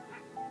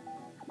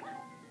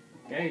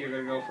 Okay, you're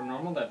gonna go for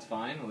normal, that's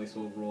fine. At least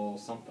we'll roll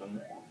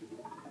something.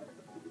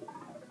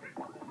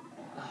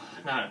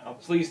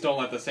 Please don't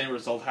let the same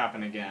result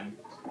happen again.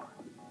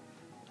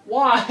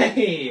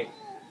 Why?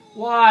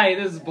 Why?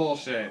 This is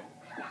bullshit.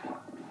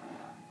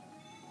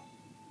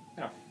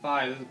 I got a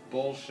 5, this is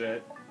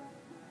bullshit.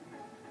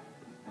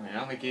 I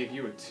only gave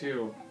you a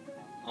 2.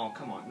 Oh,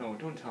 come on. No,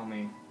 don't tell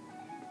me.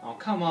 Oh,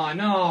 come on.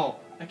 No!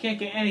 I can't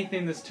get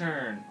anything this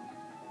turn.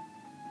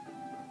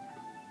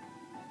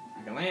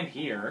 I can land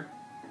here.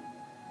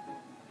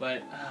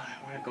 But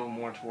I want to go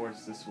more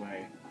towards this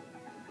way.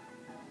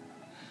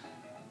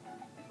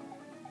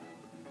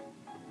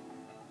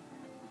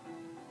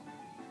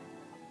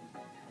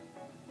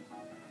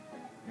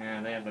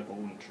 Yeah, they have the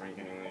golden drink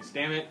anyways.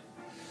 Damn it.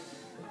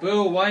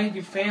 Boo, why did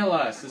you fail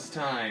us this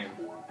time?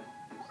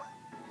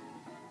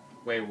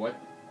 Wait, what?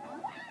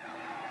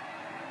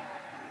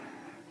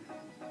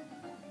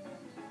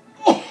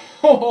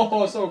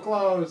 Oh, so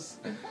close.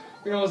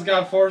 We almost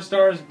got 4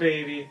 stars,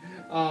 baby.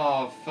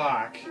 Oh,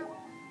 fuck.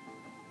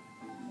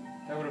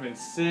 That would have been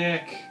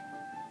sick.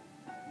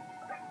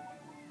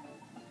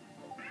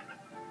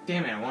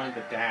 Damn it, I wanted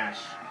the dash.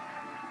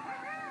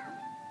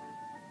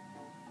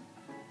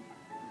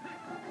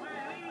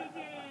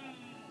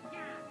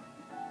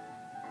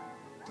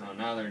 Oh,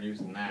 now they're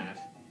using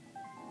that.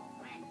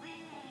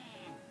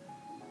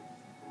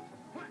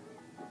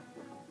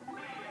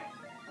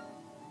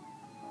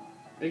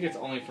 I think it's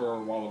only for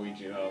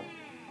Waluigi, though.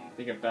 I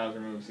think if Bowser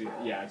moves,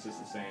 yeah, it's just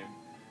the same.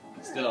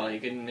 Still, he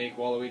can make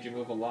Waluigi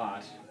move a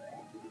lot.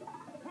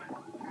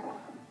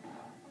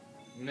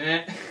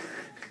 Meh.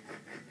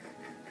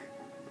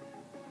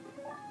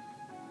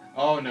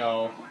 Oh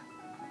no.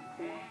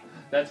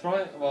 That's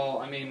probably, well,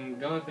 I mean,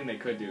 the only thing they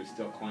could do is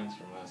steal coins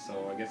from us,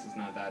 so I guess it's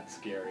not that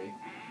scary.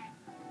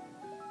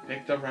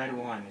 Pick the red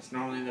one. It's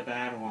normally the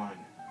bad one.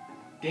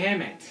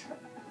 Damn it!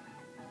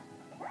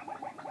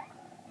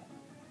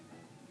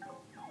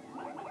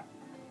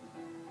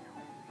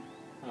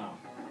 Oh.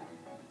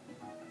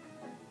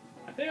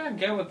 I think I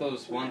get what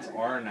those ones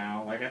are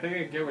now. Like, I think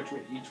I get what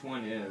each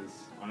one is,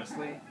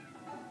 honestly.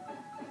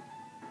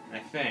 I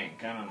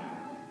think. I don't know.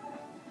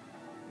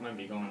 Might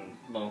be going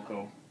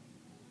local.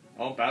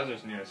 Oh,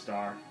 Bowser's near a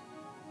star.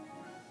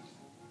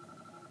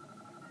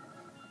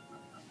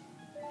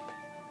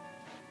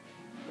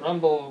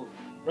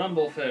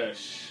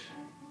 Rumblefish.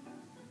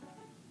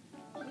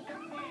 Oh,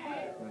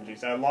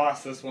 jeez, I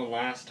lost this one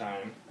last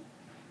time.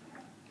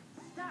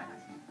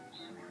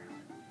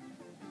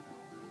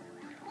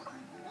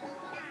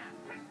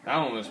 That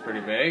one was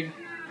pretty big.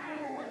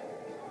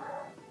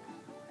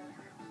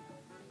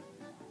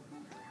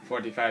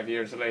 45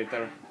 years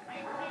later.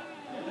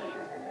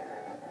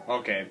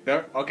 Okay,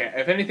 okay,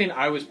 if anything,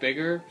 I was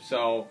bigger,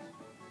 so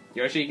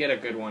Yoshi get a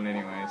good one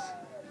anyways.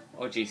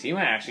 Oh, geez, he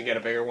might actually get a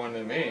bigger one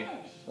than me.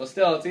 Well,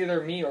 still, it's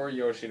either me or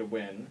Yoshi to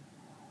win.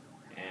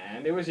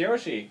 And it was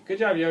Yoshi. Good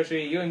job,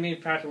 Yoshi. You and me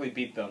practically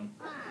beat them.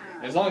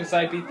 As long as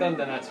I beat them,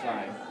 then that's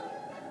fine.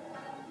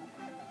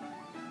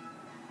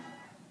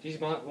 Jeez,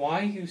 why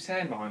are you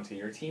sad, Monty?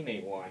 Your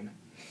teammate won.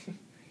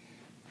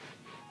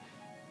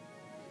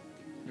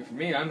 For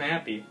me, I'm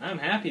happy. I'm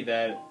happy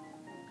that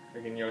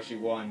freaking Yoshi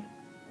won.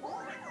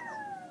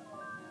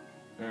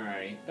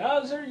 Alright.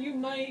 Bowser, you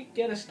might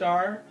get a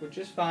star, which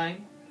is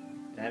fine.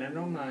 That I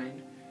don't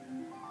mind.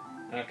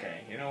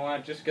 Okay, you know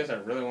what? Just because I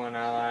really want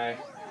an ally,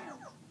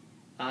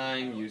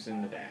 I'm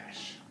using the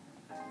dash.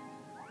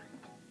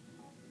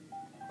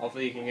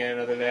 Hopefully you can get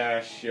another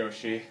dash,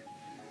 Yoshi.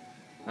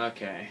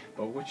 Okay,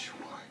 but which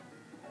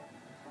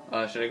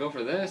one? Should I go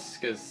for this?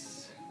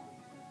 Because...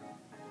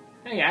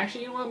 Hey,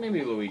 actually, you know what?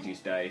 Maybe Luigi's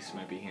dice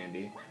might be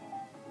handy.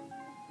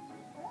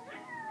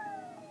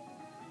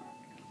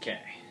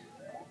 Okay.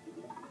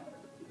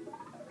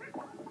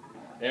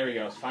 There we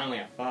go. It's finally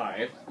a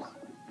 5.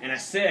 And a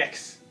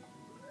 6!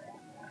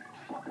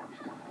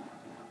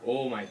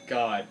 Oh my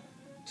god.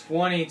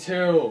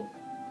 22!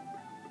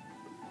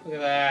 Look at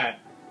that.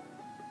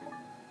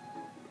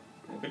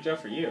 Well, good job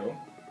for you.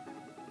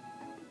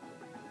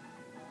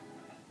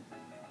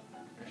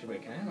 Actually,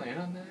 wait, can I land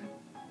on that?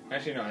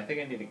 Actually, no, I think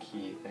I need a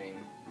key thing.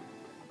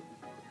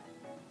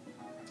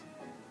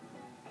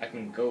 I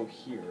can go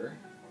here.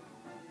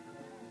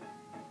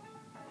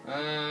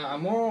 I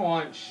more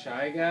want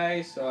Shy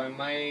Guy, so I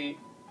might...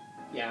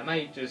 Yeah, I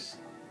might just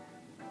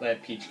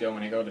let Peach go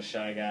when I go to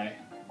Shy Guy.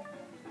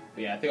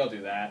 But yeah, I think I'll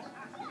do that.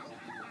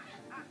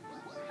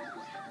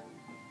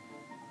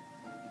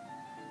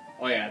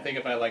 Oh yeah, I think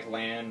if I like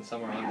land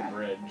somewhere on the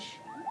bridge.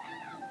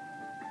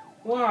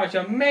 Watch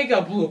a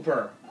mega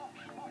blooper!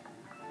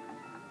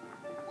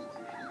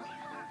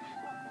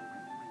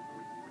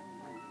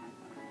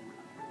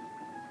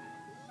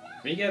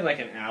 If you get like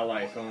an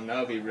ally phone, that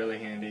would be really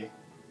handy.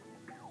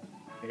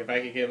 Like if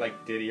I could get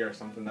like Diddy or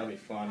something, that'd be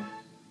fun.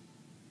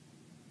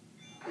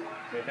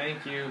 Okay,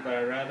 thank you, but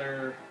I'd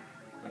rather...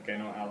 Okay,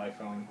 no ally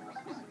phone.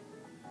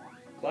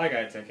 Fly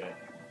Guy ticket.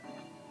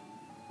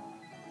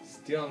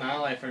 Steal an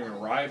ally from your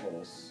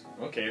rivals.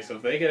 Okay, so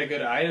if they get a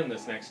good item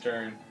this next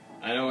turn,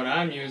 I know what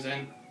I'm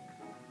using.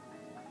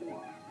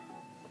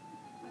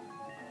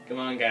 Come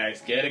on,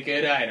 guys, get a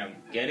good item.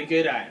 Get a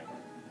good item.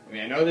 I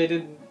mean, I know they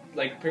did,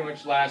 like, pretty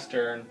much last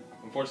turn.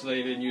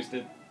 Unfortunately, they didn't use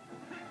it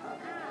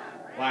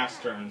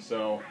last turn,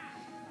 so...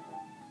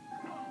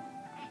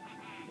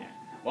 Yeah.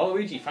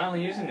 Waluigi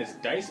finally using his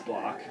dice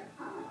block.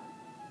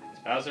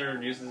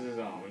 Bowser uses his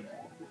own.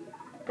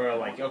 But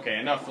like, okay,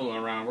 enough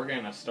fooling around. We're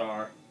getting a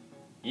star.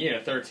 You need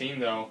a 13,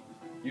 though.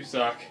 You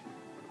suck.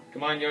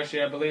 Come on,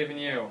 Yoshi, I believe in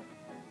you.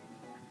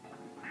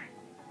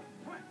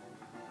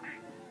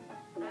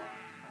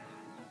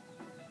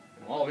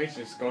 Waluigi's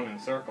just going in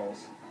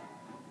circles.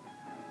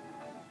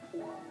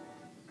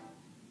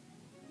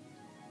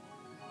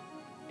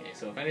 Okay,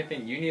 so if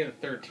anything, you need a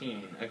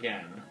 13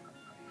 again.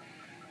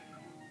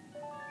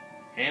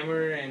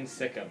 Hammer and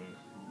Sick'em.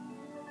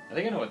 I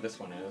think I know what this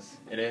one is.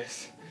 It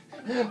is.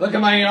 Look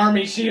at my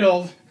army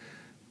shield!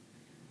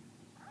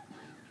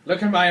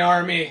 Look at my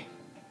army!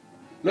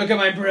 Look at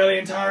my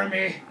brilliant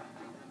army!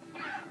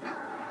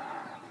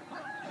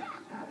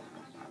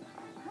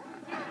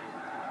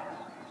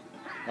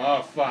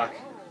 Oh, fuck.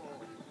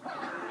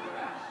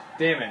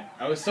 Damn it.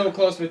 I was so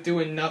close with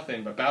doing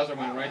nothing, but Bowser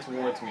went right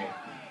towards me.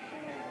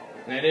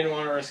 And I didn't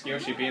want to risk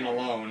Yoshi being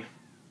alone.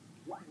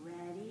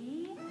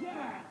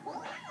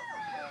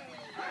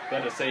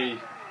 Gotta say,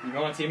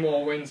 Monty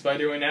wins by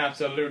doing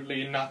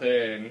absolutely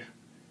nothing.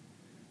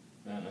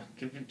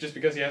 Just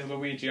because he has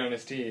Luigi on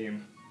his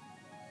team.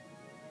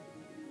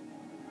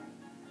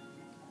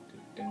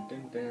 Dun,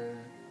 dun, dun.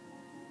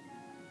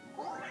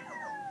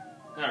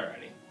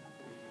 Alrighty.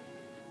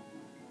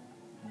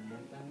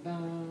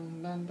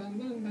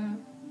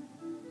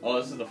 Oh,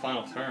 this is the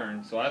final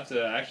turn, so I have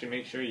to actually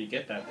make sure you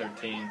get that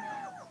 13.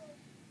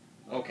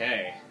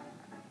 Okay.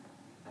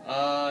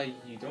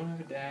 You don't have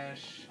a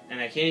dash, and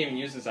I can't even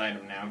use this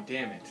item now.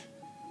 Damn it.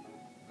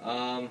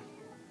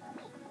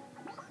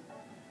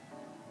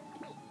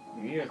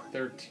 You need a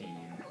 13.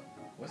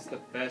 What's the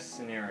best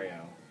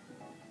scenario?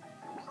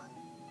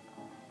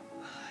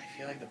 I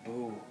feel like the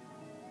Boo.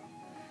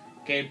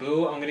 Okay,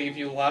 Boo, I'm gonna give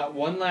you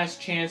one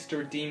last chance to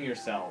redeem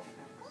yourself.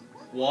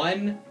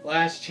 One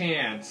last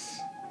chance.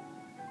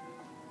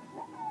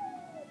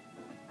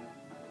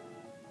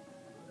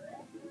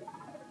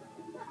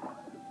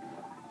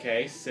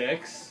 Okay,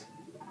 6.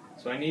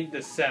 So I need the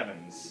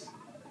 7s.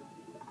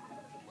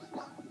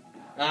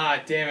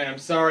 Ah, damn it, I'm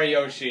sorry,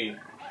 Yoshi.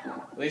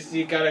 At least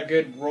you got a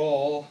good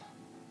roll.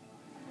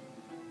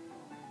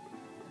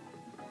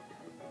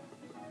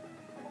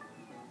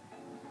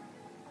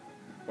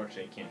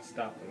 Unfortunately, you can't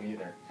stop them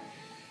either.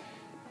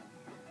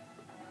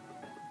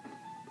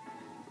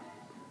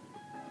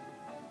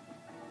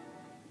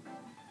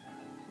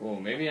 Well,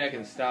 maybe I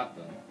can stop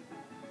them.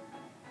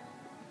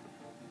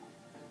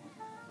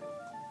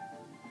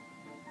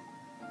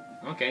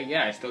 Okay,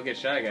 yeah, I still get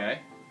Shy Guy.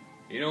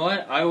 You know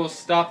what? I will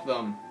stop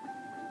them.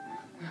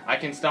 I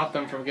can stop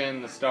them from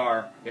getting the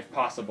star, if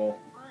possible.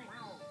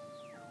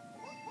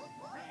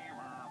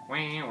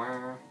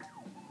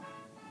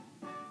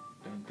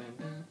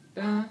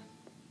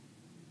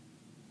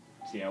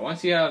 So yeah,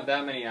 once you have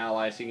that many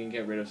allies, you can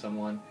get rid of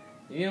someone.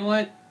 You know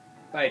what?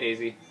 Bye,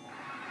 Daisy.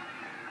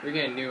 We're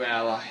getting new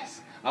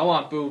allies. I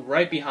want Boo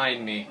right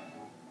behind me.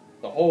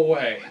 The whole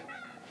way.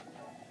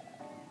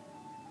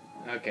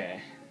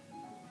 Okay.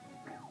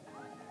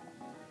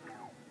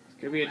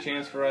 Could be a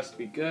chance for us to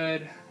be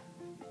good.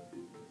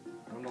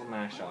 Rumble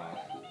mash off.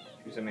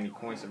 Use so many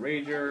coins to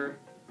Rager.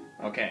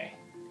 Okay.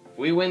 If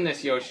we win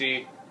this,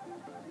 Yoshi.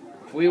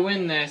 If we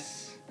win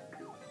this.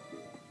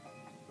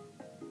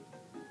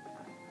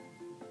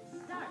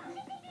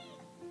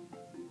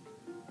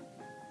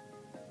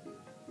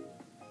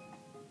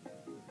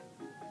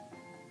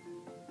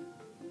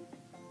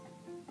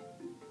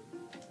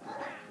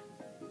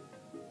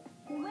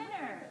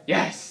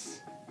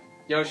 Yes!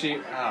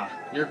 Yoshi,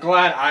 you're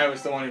glad I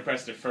was the one who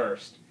pressed it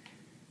first.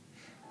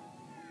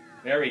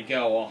 There we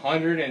go,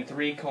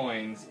 103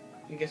 coins.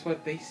 And guess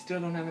what? They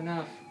still don't have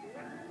enough.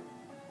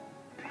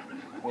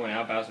 Oh,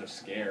 now Bowser's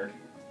scared.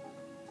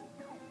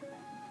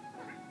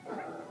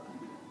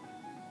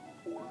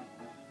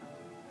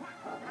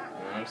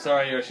 I'm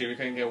sorry, Yoshi, we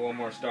couldn't get one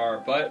more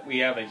star, but we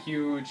have a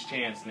huge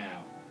chance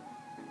now.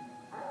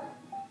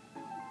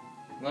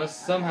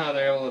 Unless somehow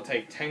they're able to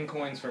take 10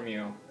 coins from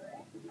you.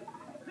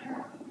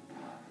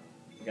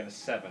 We got a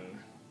 7.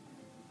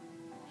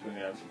 So we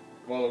have...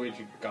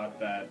 Waluigi got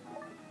that.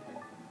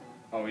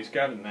 Oh, he's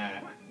grabbing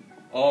that.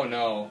 Oh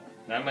no.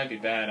 That might be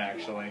bad,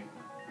 actually.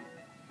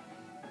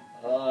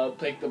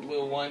 Pick the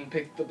blue one,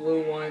 pick the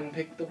blue one,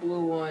 pick the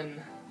blue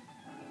one.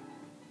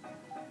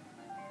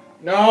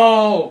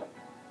 No!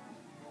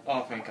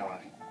 Oh, thank God.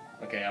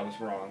 Okay, I was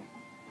wrong.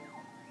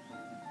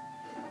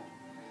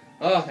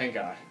 Oh, thank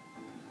God.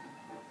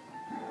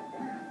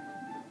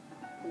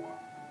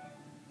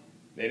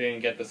 They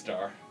didn't get the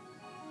star.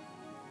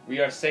 We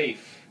are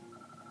safe.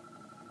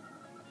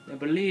 I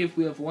believe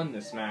we have won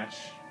this match.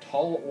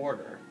 Tall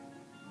order.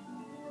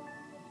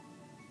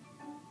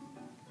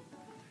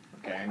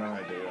 Okay, I know how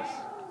to do this.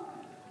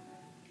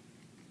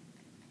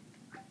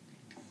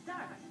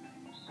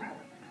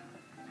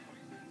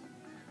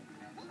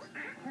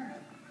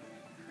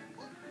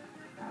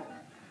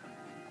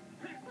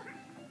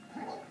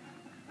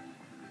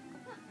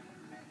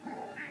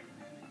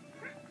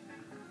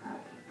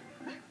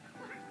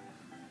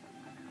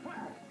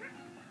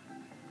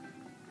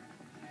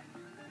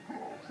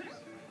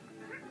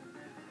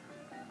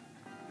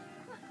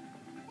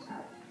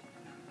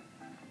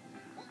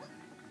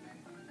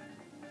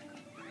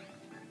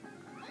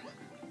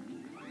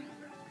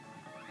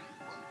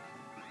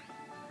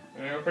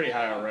 I mean, we're pretty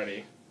high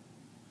already.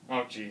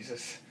 Oh,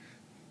 Jesus.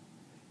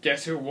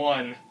 Guess who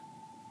won?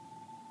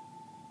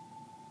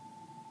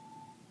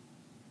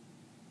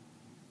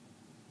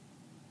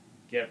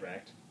 Get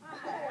wrecked.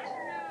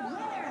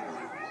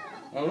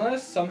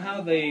 Unless somehow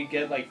they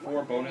get like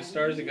 4 bonus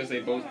stars because they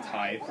both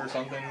tied for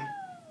something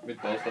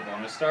with both the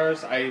bonus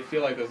stars, I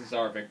feel like this is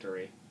our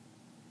victory.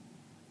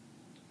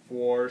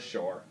 For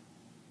sure.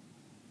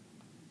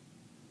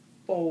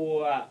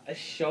 For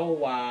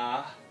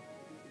sure.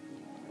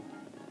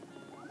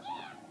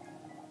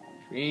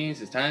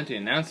 Means it's time to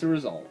announce the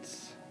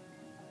results.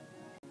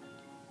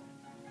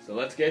 So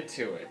let's get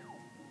to it.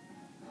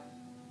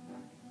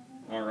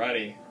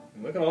 Alrighty.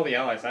 Look at all the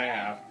allies I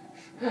have.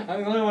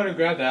 I'm the only one who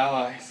grabbed the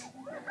allies.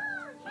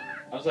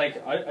 I was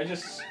like, I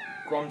just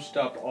scrunched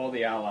up all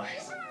the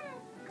allies.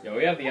 Yeah,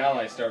 we have the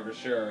ally star for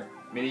sure.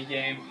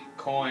 Minigame,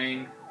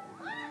 coin.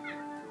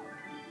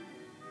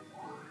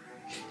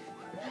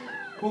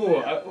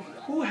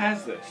 Who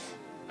has this?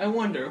 I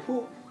wonder,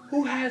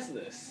 who has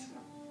this?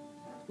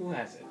 Who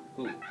has it?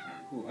 Who?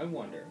 I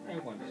wonder.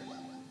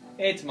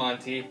 It's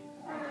Monty.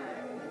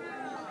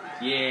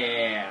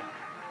 Yeah.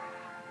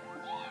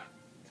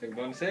 Second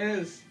bonus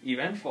is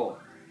eventful.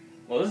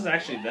 Well, this is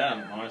actually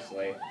them,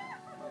 honestly.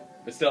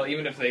 But still,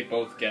 even if they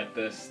both get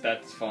this,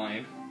 that's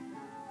fine.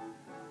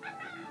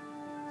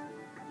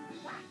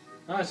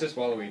 Oh, it's just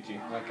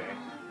Waluigi. Okay.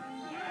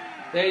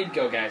 There you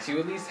go, guys. You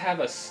at least have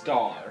a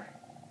star.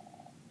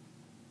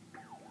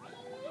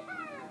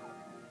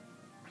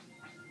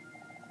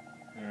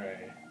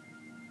 Alright.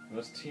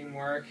 Most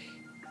teamwork.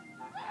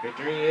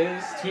 Victory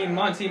is Team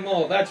Monty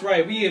Mole. That's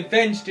right, we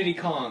avenged Diddy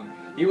Kong.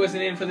 He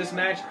wasn't in for this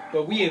match,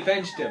 but we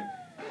avenged him.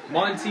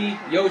 Monty,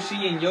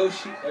 Yoshi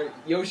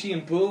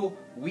and Boo,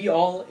 we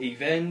all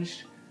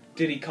avenged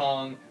Diddy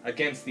Kong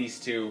against these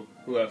two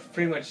who have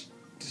pretty much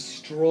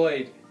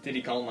destroyed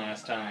Diddy Kong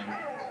last time.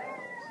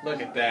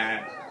 Look at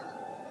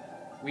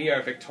that. We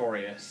are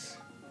victorious.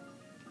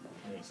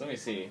 So let me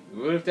see.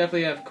 We would have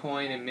definitely have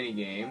coin and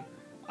minigame.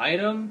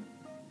 Item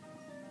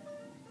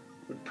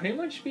would pretty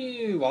much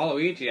be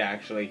Waluigi,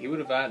 actually. He would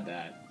have had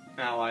that.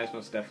 Allies,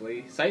 most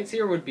definitely.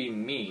 Sightseer would be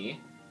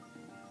me.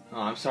 Oh,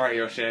 I'm sorry,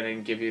 Yoshi, I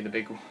didn't give you the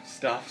big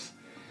stuffs.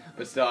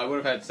 But still, I would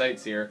have had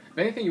Sightseer. If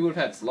anything, you would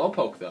have had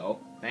Slowpoke, though.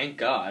 Thank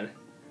God.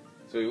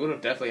 So we would have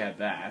definitely had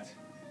that.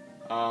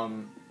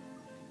 Oh,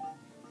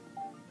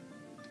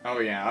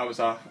 yeah, I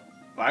was off.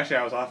 Well, actually,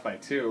 I was off by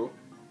 2.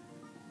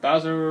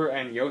 Bowser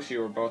and Yoshi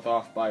were both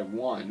off by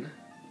 1.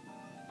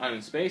 I'm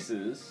in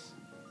spaces.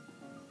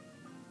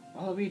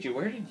 Waluigi,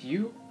 where did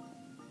you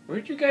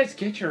guys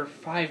get your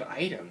 5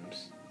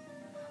 items?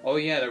 Oh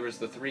yeah, there was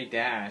the 3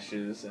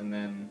 dashes, and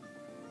then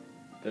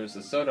there's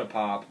the soda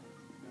pop.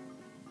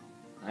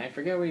 I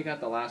forget where you got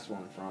the last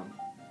one from.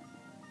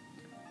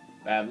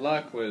 Bad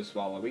luck was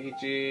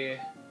Waluigi.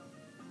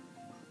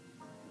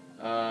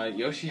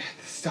 Yoshi had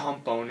the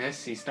stomp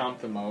bonus, he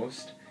stomped the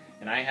most,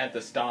 and I had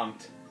the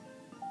stomped.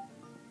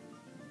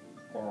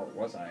 Or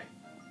was I?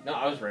 No,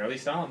 I was rarely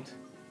stomped.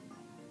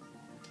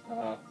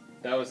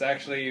 That was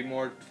actually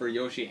more for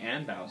Yoshi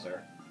and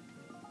Bowser.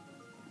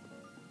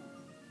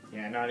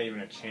 Yeah, not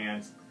even a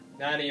chance.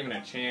 Not even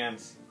a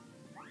chance.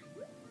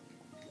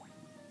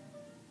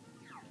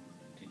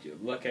 Did you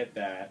look at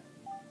that?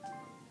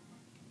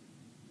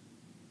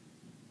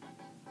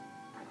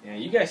 Yeah,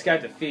 you guys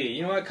got defeated.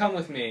 You know what? Come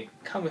with me.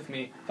 Come with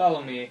me.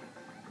 Follow me.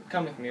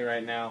 Come with me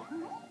right now.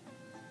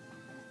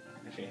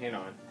 Actually, hang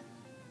on.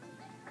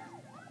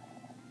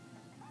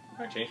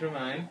 I changed my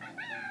mind.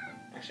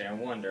 Actually, I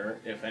wonder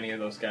if any of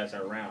those guys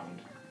are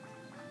around.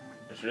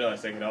 I just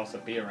realized they could also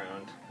be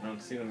around. I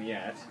don't see them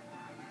yet.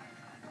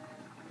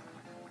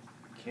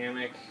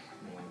 Kamek,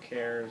 no one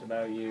cares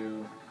about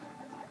you.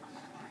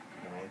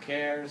 No one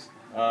cares.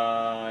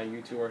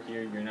 You two are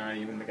here. You're not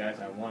even the guys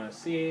I want to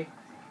see.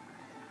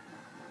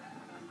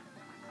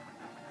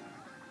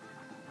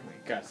 Oh my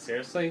god,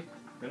 seriously?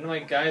 None of my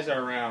guys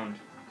are around.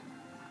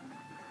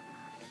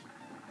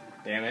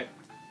 Damn it.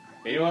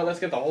 But you know what? Let's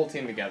get the whole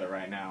team together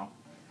right now.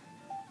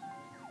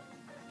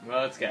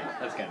 Well, let's get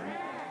them.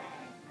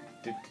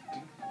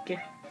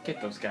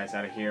 Get those guys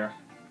out of here.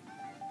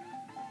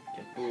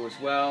 Get Boo as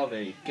well.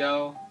 There you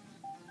go.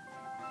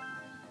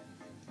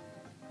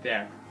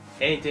 There.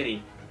 Hey,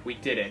 Diddy. We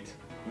did it.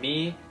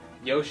 Me,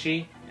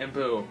 Yoshi, and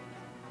Boo.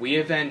 We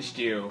avenged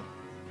you.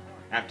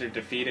 After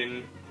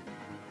defeating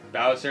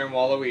Bowser and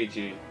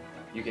Waluigi,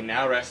 you can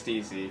now rest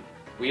easy.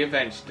 We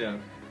avenged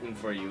them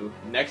for you.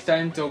 Next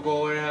time, don't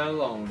go it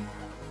alone.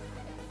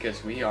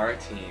 Because we are a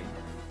team.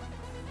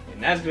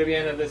 And that's going to be the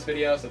end of this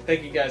video. So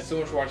thank you guys so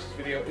much for watching this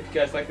video. If you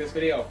guys like this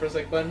video, press the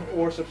like button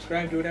or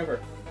subscribe, do whatever.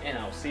 And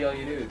I'll see all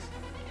you dudes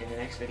in the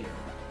next video.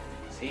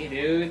 See you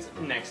dudes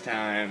next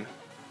time.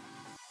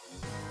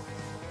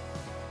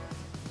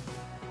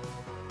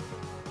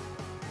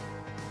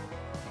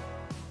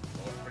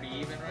 Pretty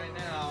even right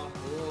now.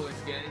 Ooh,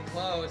 it's getting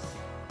close.